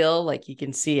 but still like you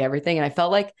can see everything. And I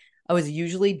felt like I was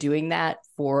usually doing that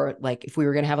for like if we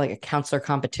were gonna have like a counselor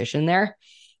competition there.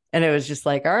 And it was just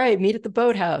like, all right, meet at the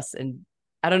boathouse. And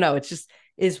I don't know, it's just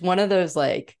is one of those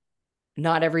like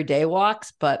not everyday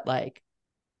walks, but like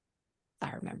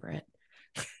I remember it.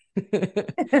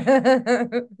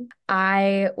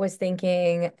 I was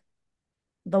thinking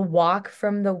the walk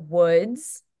from the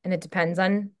woods, and it depends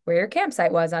on where your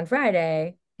campsite was on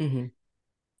Friday, Mhm.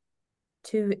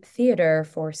 to theater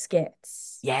for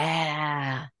skits.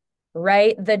 Yeah.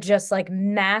 Right? The just like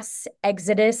mass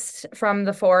exodus from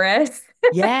the forest.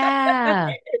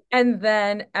 Yeah. And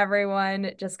then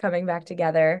everyone just coming back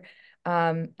together,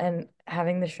 and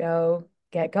having the show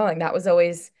get going. That was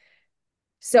always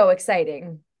so exciting,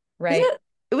 Isn't right?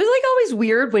 it was like always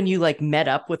weird when you like met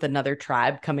up with another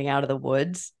tribe coming out of the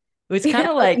woods. It was kind Yeah.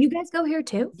 of Oh, you like, guys go here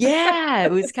too? yeah,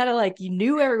 it was kind of like you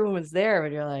knew everyone was there,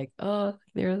 but you're like, oh,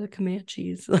 they're the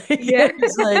Comanches. Like Yeah.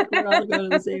 it's like we're all going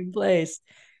to the same place.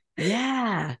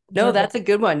 Yeah. No, Love it. that's a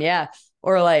good one. Yeah.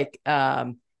 Or like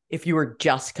if you were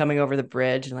just coming over the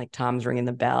bridge and like Tom's ringing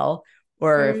the bell,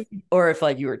 Mm. or if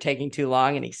like you were taking too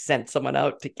long and he sent someone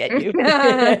out to get you.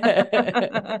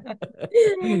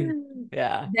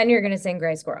 Yeah. Then you're gonna sing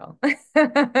Gray Squirrel.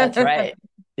 That's right.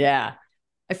 Yeah.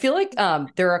 I feel like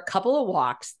there are a couple of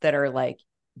walks that are like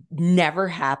never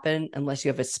happen unless you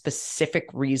have a specific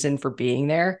reason for being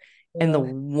there. And the Ugh.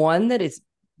 one that is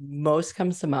most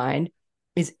comes to mind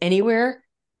is anywhere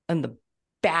on the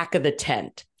back of the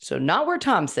tent. So not where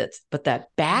Tom sits, but that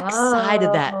back side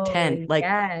of that Oh, tent. Like,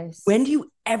 when do yes.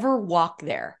 you ever walk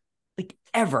there? Like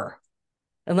ever.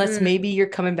 Unless Mm. maybe you're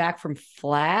coming back from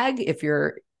flag if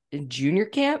you're in junior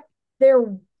camp There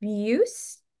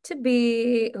used to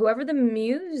be whoever the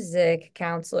music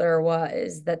counselor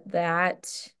was,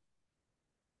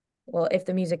 well, if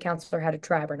the music counselor had a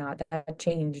tribe or not, that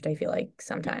changed, I feel like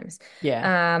sometimes.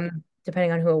 yeah,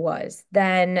 Depending on who it was.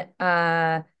 Then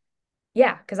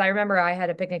yeah, because I remember I had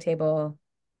a picnic table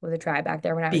with a tribe back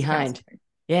there when I was a behind. counselor.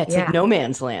 Yeah, it's like Yeah, no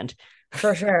man's land.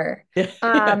 for sure. Yeah.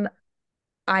 Um,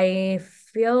 I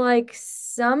feel like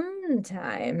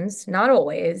sometimes, not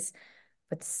always,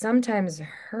 but sometimes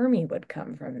Hermie would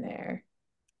come from there,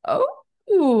 Oh,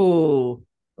 from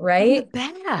the right?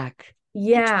 back.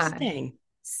 Yeah, Interesting.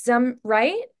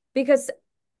 right? Because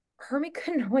Hermie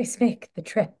couldn't always make the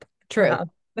trip True. around.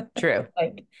 True.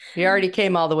 Like, He already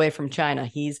came all the way from China.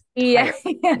 He's yeah,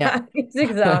 tired. Yeah. yeah, he's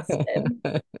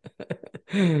exhausted.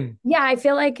 Yeah, I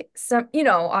feel like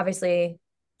obviously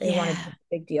they wanted to Yeah. make a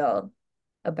big deal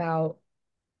about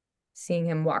seeing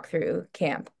him walk through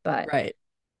camp, but Right.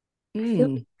 I feel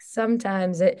like Mm.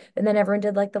 sometimes and then everyone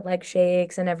did like the leg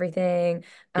shakes and everything.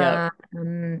 Yep.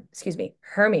 Excuse me,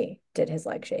 Hermie did his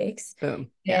leg shakes.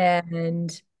 Boom. Yeah.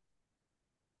 And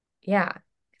yeah,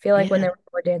 I feel like when Yeah. there was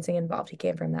more dancing involved, he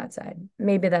came from that side.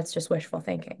 Maybe that's just wishful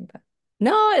thinking,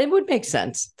 No, it would make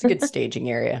sense. It's a good but staging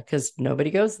area because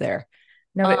nobody goes there.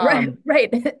 no, but right, Um,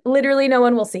 right. Literally no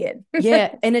one will see it.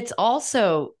 yeah, and it's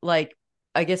also like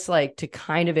I guess like to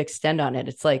kind of extend on it,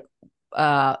 it's like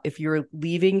if you're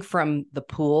leaving from the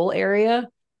pool area,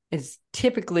 is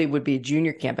typically would be a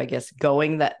junior camp, I guess,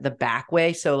 going that the back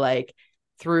way. So like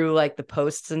through like the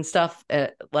posts and stuff,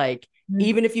 like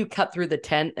even if you cut through the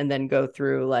tent and then go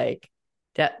through like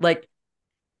that, like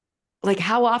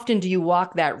how often do you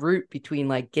walk that route between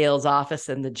like Gail's office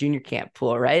and the junior camp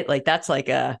pool, right? Like that's like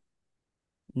a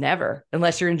never,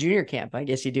 unless you're in junior camp. I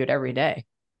guess you do it every day.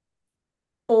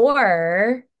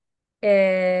 Or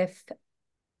if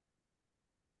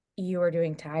you were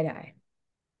doing tie-dye.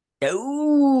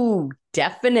 Oh,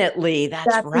 definitely. That's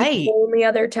That's the right. only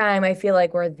other time I feel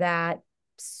like where that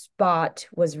spot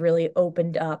was really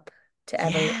opened up to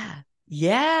everyone. Yeah.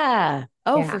 Yeah.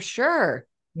 Oh, Yeah. for sure.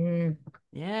 Mm.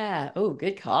 Yeah. Oh,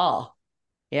 good call.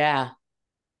 Yeah.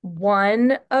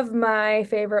 One of my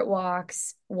favorite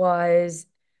walks was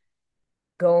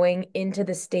going into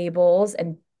the stables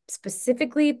and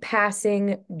specifically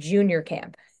passing junior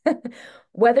camp.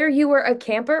 Whether you were a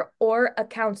camper or a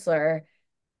counselor,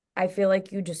 I feel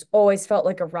like you just always felt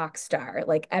like a rock star.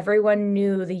 Like everyone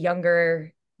knew the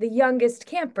younger the youngest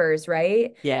campers,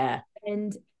 right? Yeah.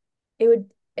 And it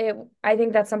would it I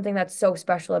think that's something that's so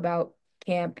special about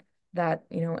camp, that,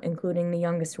 including the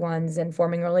youngest ones and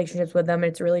forming relationships with them.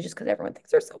 It's really just because everyone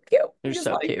thinks they're so cute. They're You just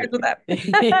so want to be friends cute.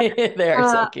 with them. They are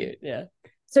so Uh, cute. Yeah.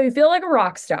 so you feel like a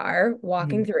rock star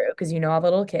walking Mhm. through because you know all the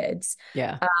little kids.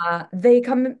 Yeah. They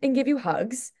come and give you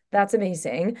hugs. That's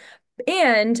amazing.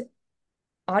 And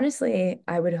honestly,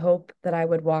 I would hope that I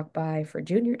would walk by for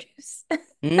junior juice at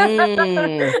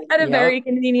a Yep. very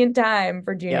convenient time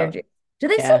for junior Yep. juice. Do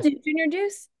they still Yeah. do junior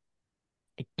juice?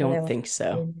 I Or they don't like think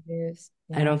so. junior juice?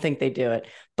 I Yeah. don't think they do it,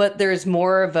 but there's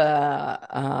more of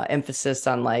a emphasis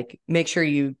on like make sure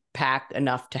you pack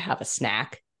enough to have a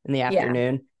snack in the Yeah.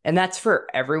 afternoon, and that's for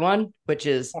everyone, which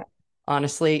is Yeah.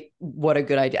 honestly what a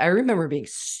good idea. I remember being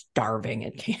starving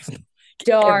at camp every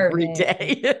Starving.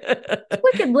 day. It's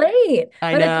wicked late.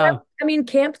 I By the time, know. I mean,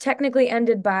 camp technically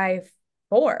ended by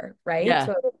 4, right? Yeah,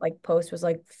 So like post was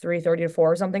like 3:30 to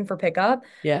 4 or something for pickup,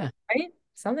 yeah. right?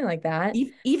 Something like that.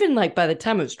 Even like by the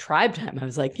time it was tribe time, I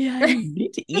was like, yeah, I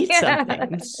need to eat something. Yeah.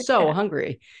 I'm so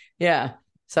hungry. Yeah.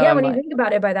 So Yeah, I'm when you like, think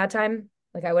about it, by that time,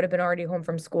 like I would have been already home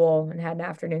from school and had an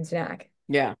afternoon snack.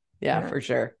 yeah, yeah, Yeah. for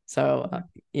sure. So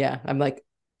yeah, I'm like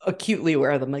acutely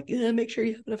aware of them. Like, yeah, make sure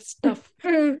you have enough stuff.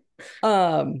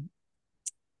 Um,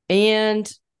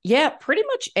 and yeah, pretty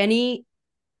much any.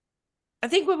 I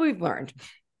think what we've learned,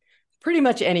 pretty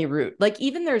much any route. Like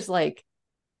even there's like,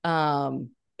 Yeah.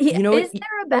 you know what? Is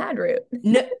there a bad route?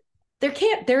 No,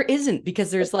 there isn't because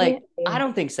It there's like, can't I be.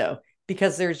 don't think so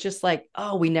because there's just like,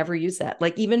 oh, we never use that.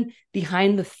 Like even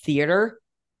behind the theater,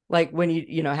 like when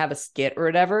you have a skit or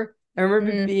whatever. I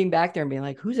remember Mhm. being back there and being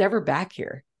like, who's ever back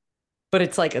here? But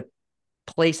it's like a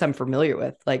place I'm familiar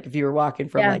with. Like if you were walking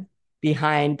from Yeah. like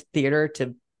behind theater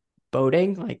to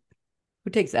boating, like who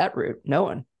takes that route? No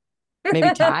one. Maybe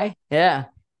Ty. Yeah,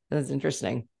 that's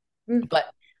interesting. But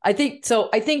I think so.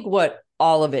 I think what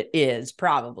all of it is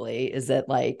probably is that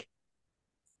like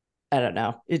I don't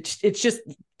know. It's just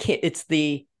it's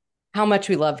the how much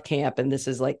we love camp, and this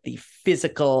is like the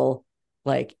physical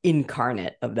like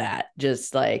incarnate of that.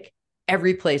 Just like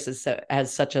every place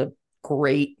has such a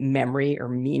great memory or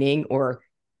meaning or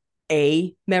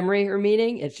a memory or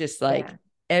meaning. It's just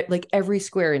Yeah. like every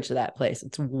square inch of that place.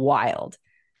 It's wild.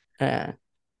 Uh,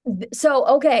 So,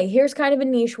 okay, here's kind of a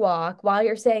niche walk. While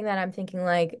you're saying that, I'm thinking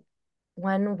like,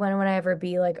 when would I ever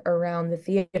be like around the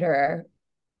theater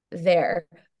there?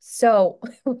 So,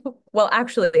 well,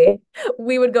 actually,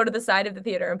 we would go to the side of the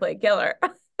theater and play killer.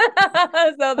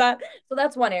 So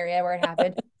that's one area where it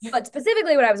happened. But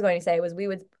specifically what I was going to say was we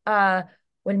would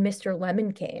when Mr.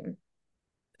 Lemon came,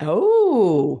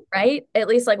 oh, right? At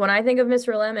least like when I think of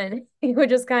Mr. Lemon, he would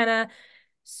just kind of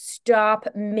stop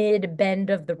mid bend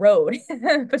of the road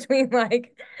between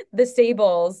like the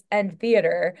stables and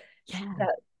theater. yeah,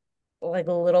 That like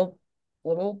a little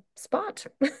spot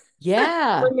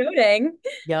yeah, for noting.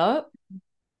 yep.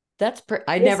 Mr.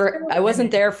 I wasn't Lemon.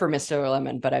 there for Mr.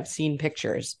 Lemon, but I've seen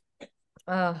pictures.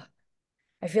 Uh,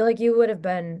 I feel like you would have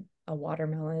been a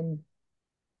watermelon,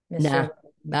 Mr. Nah,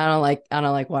 Lemon. I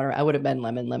don't like water. I would have been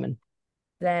lemon.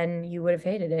 Then you would have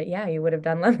hated it. Yeah, you would have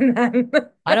done lemon then.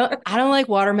 I don't like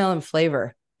watermelon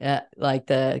flavor. Like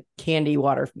the candy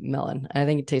watermelon. I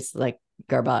think it tastes like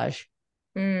garbage.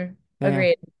 Yeah.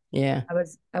 Agreed. Yeah.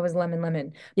 I was lemon.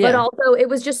 But Yeah. also it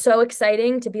was just so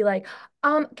exciting to be like,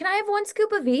 can I have one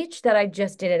scoop of each? That I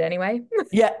just did it anyway.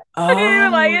 Yeah. I didn't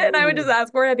even like it, and I would just Oh.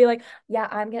 ask for it. I'd be like, "Yeah,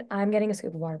 I'm getting a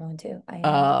scoop of watermelon too. I am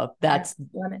yeah, That's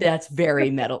lemon." that's very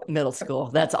middle school.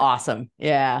 That's awesome.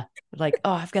 Yeah. Like,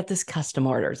 oh, I've got this custom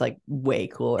order. It's like way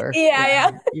cooler. Yeah,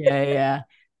 Yeah. yeah. Yeah.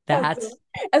 Yeah. Custom, That's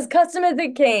as custom as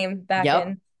it came back yep.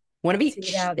 in One of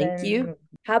each. Thank you. 2000.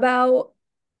 How about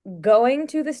going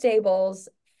to the stables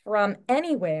from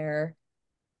anywhere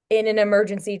in an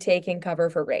emergency, taking cover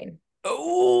for rain,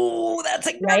 Oh, that's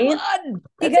a good right? one. That's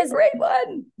a Because great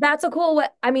one. that's a cool way.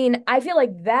 I mean, I feel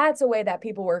like that's a way that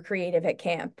people were creative at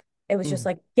camp. It was just Mm.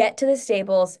 like, get to the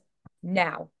stables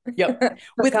now Yep. for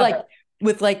With cover. like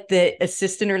with like the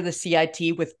assistant or the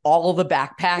CIT with all the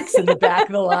backpacks in the back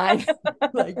of the line.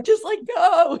 Like just like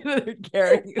go. They're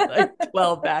carrying like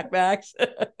 12 backpacks.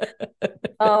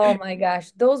 Oh my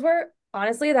gosh. Those were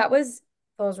honestly, those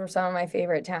were some of my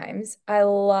favorite times. I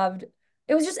loved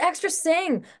it was just extra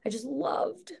sing. I just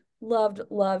loved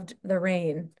the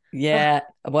rain. Ugh. Yeah.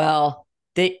 Well,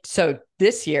 so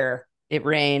this year it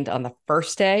rained on the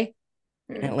first day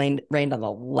and it rained on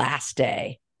the last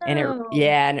day. And No.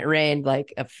 and it rained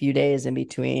like a few days in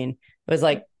between. It was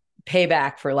like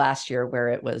payback for last year where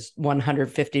it was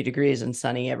 150 degrees and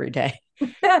sunny every day.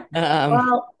 Um,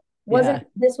 Well, yeah, wasn't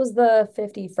this was the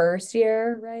 51st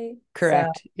year, right? So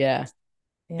correct. Yeah.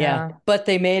 Yeah. Yeah. But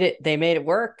they made it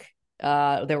work.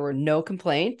 There were no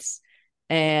complaints.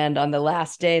 And on the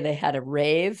last day, they had a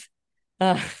rave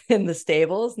in the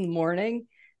stables in the morning.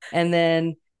 And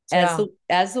then Yeah.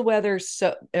 as the weather,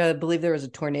 so I believe there was a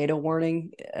tornado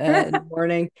warning in the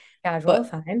morning, Casual, but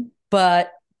fine.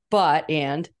 but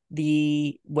and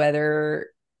the weather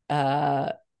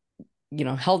uh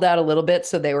held out a little bit,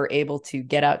 so they were able to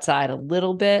get outside a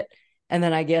little bit. And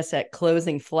then I guess at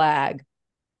closing flag,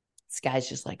 skies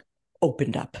just like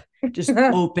opened up, just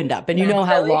opened up. And you know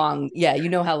how Naturally. long, yeah, you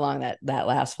know how long that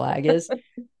last flag is.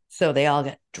 So they all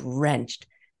got drenched,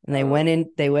 and Oh,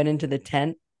 they went into the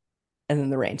tent, and then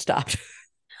the rain stopped.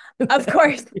 of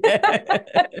course. Yeah.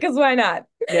 Because why not?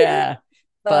 Yeah.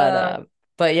 But Uh,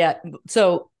 but yeah,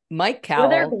 so Mike were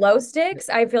there Cowell, glow sticks?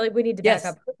 I feel like we need to back yes,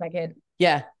 up for a second.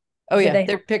 yeah. Oh Did yeah, they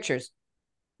they're pictures.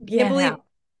 Can't get believe out?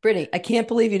 Brittany, I can't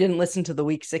believe you didn't listen to the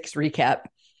week 6 recap.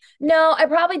 No, I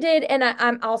probably did. And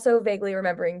I'm also vaguely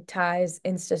remembering Ty's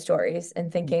Insta stories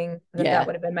and thinking that that Yeah.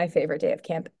 would have been my favorite day of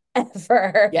camp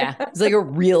ever. Yeah. It's like a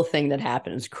real thing that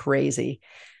happened. It's crazy.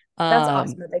 That's Um,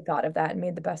 awesome that they thought of that and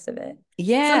made the best of it. Something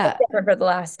yeah, different for the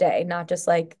last day, not just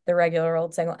like the regular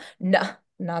old sing along. No,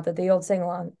 not that the old sing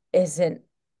along isn't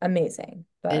amazing,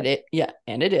 but yeah,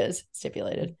 and it is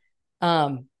stipulated.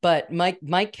 But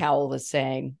Mike Cowell was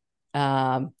saying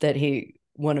that he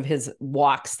one of his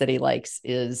walks that he likes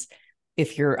is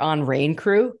if you're on rain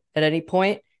crew at any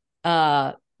point,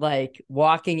 like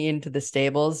walking into the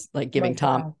stables, like oh my giving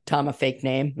God. Tom a fake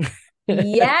name.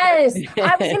 Yes.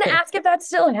 I was gonna ask if that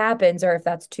still happens or if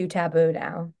that's too taboo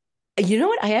now. You know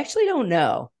what? I actually don't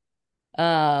know.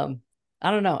 I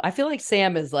don't know. I feel like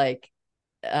Sam is like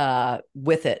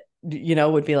with it,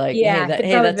 would be like, Yeah, I could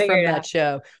hey, probably that's figure from it that out.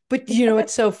 show. But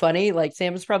it's so funny. Like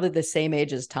Sam is probably the same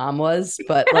age as Tom was,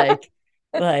 but like,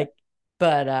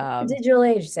 but Digital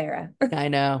age, Sarah. I The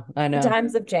know.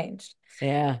 times have changed.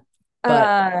 Yeah. But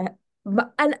Uh,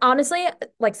 and honestly,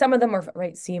 like some of them were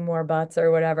right, Seymour butts or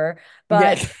whatever.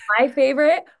 yeah, But my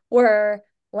favorite were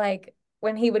like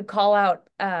when he would call out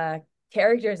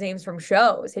characters' names from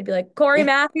shows. He'd be like Corey yeah,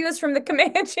 Matthews from the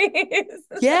Comanches.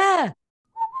 yeah,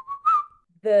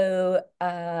 The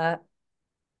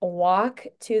walk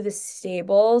to the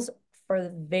stables for the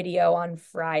video on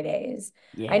Fridays.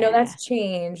 I know yeah, that's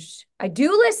changed. I do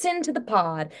listen to the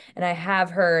pod and I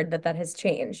have heard that that has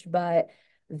changed, but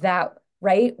that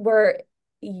right where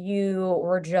you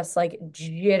were just like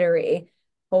jittery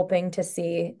hoping to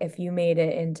see if you made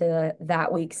it into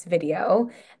that week's video.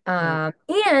 right,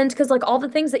 And because like all the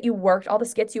things that you worked, all the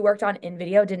skits you worked on in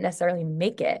video didn't necessarily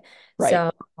make it.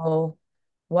 right. So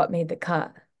what made the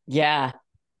cut? Yeah.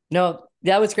 No,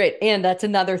 that was great. And that's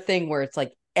another thing where it's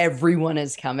like everyone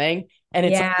is coming and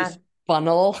it's like Yeah. this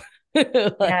funnel. Like,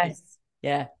 Yes.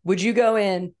 yeah. Would you go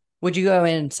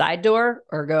in side door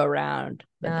or go around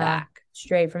the Uh, back?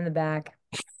 straight from the back.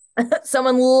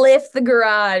 Someone lift the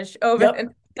garage Yep.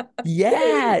 open.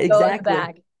 Yeah, Go in the exactly.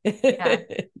 back. Yeah.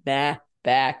 Nah,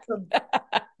 back. So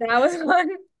that was one.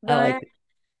 I like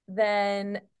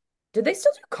Then did they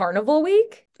still do Carnival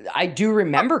Week? I do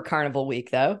remember Carnival Week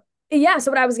though. Yeah,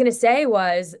 so what I was gonna say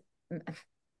was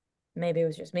maybe it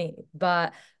was just me,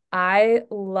 but I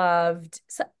loved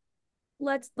so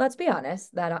let's be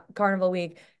honest that Carnival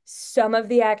Week, some of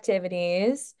the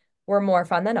activities were more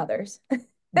fun than others.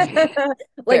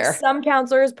 Like Fair. some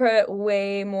counselors put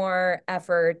way more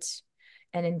effort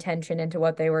and intention into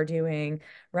what they were doing,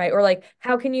 right? Or like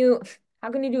how can you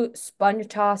do sponge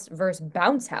toss versus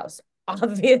bounce house?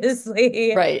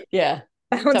 Obviously, Right. Yeah.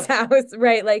 bounce Tough. house,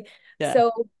 right? Like Yeah.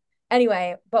 so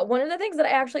anyway, but one of the things that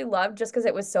I actually loved just because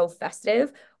it was so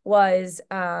festive was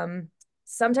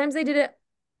sometimes they did it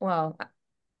well,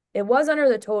 it was under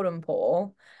the totem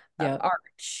pole Yeah.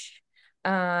 arch.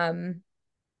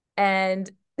 And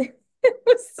it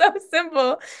was so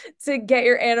simple to get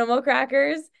your animal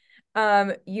crackers.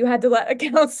 You had to let a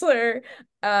counselor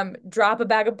drop a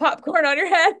bag of popcorn on your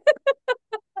head.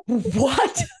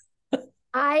 What?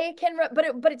 I can,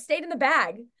 but it stayed in the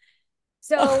bag.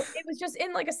 So it was just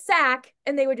in like a sack,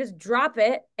 and they would just drop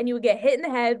it, and you would get hit in the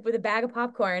head with a bag of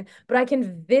popcorn. But I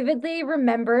can vividly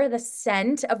remember the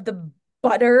scent of the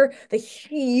butter, the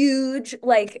huge,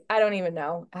 like I don't even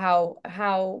know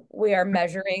how we are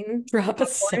measuring Drop a popcorn,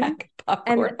 sack of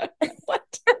popcorn. and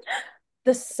What?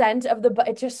 the scent of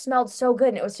it just smelled so good,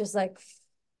 and it was just like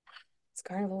it's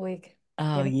Carnival Week.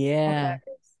 Oh Give me animal yeah.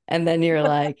 crackers. And then you're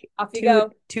like, Off you go.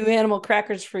 two animal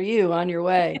crackers for you on your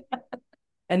way.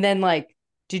 And then like,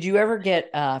 did you ever get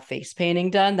face painting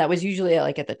done? That was usually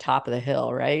like at the top of the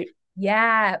hill, right?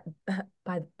 Yeah,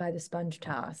 by the sponge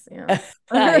toss, yeah.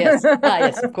 Yes. Ah,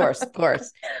 yes, of course, of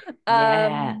course.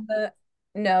 Yeah. Um,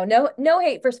 no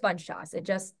hate for sponge toss. It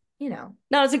just, No,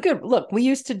 it's a good look. We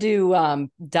used to do it was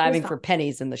diving fun. for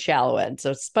pennies in the shallow end.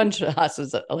 So sponge toss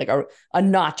was like a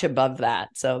notch above that.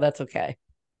 So that's okay.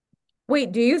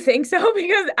 Wait, do you think so?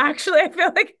 Because actually, I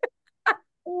feel like I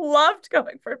loved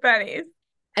going for pennies.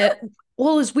 Uh,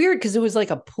 well, it's weird because it was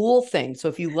like a pool thing. So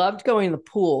if you loved going in the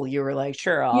pool, you were like,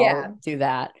 sure, I'll Yeah. do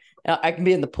that. I can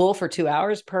be in the pool for 2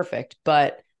 hours, perfect.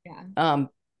 But Yeah. um,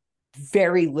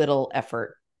 very little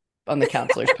effort on the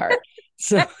counselor's part.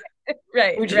 So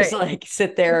Right, we just right. like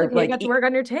sit That's there, okay. You like, got to work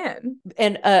on your tan.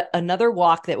 and another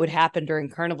walk that would happen during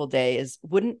Carnival Day is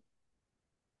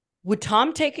would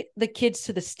Tom take the kids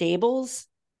to the stables?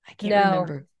 I can't No.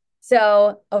 remember.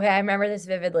 So, okay, I remember this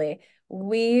vividly.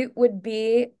 We would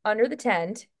be under the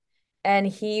tent and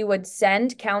he would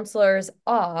send counselors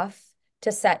off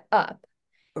to set up.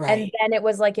 And Right. then it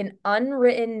was like an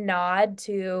unwritten nod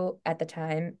to, at the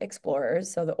time,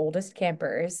 explorers, so the oldest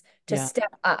campers, to Yeah.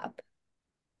 step up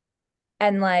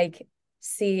and like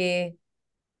see,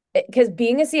 because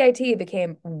being a CIT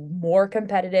became more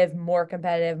competitive, more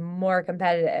competitive, more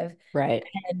competitive. Right.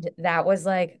 And that was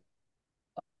like,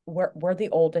 we're the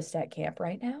oldest at camp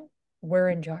right now. We're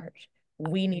in charge.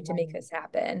 We need to make this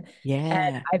happen. And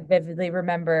Yeah. I vividly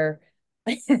remember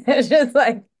it's just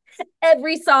like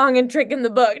every song and trick in the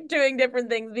book doing different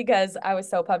things because I was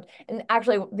so pumped. And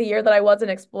actually, the year that I was an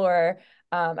explorer,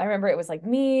 I remember it was like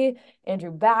me,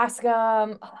 Andrew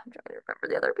Bascom. Oh, I'm trying to remember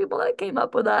the other people that came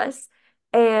up with us.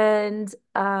 And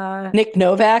Nick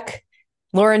Novak,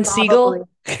 Lauren probably,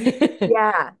 Siegel.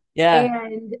 yeah. Yeah.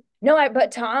 And no,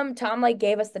 but Tom like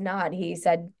gave us the nod. He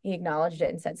said he acknowledged it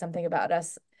and said something about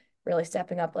us really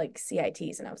stepping up like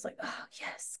CITs. And I was like, oh,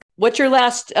 yes. What's your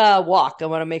last walk? I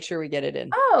want to make sure we get it in.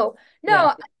 Oh, Yeah.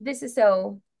 no, this is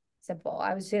so simple.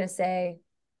 I was gonna say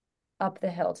up the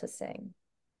hill to sing.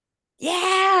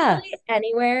 Yeah. Really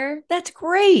anywhere, That's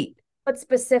great. but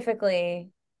specifically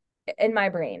in my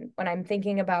brain, when I'm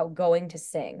thinking about going to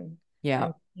sing, Yeah.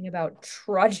 I'm thinking about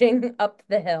trudging up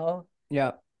the hill,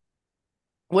 Yeah.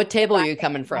 What table are you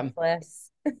coming from? breathless,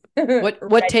 What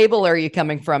ready. table are you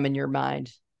coming from in your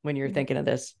mind when you're thinking of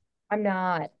this I'm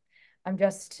not. I'm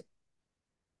just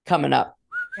coming up?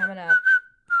 coming up.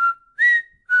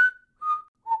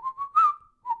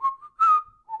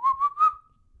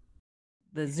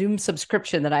 The Zoom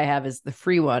subscription that I have is the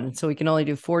free one, so we can only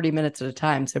do 40 minutes at a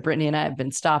time. So Brittany and I have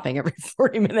been stopping every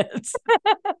 40 minutes.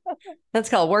 That's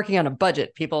called working on a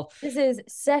budget, people. This is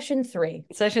session 3.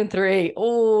 Session 3.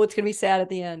 Oh, it's going to be sad at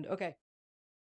the end. Okay.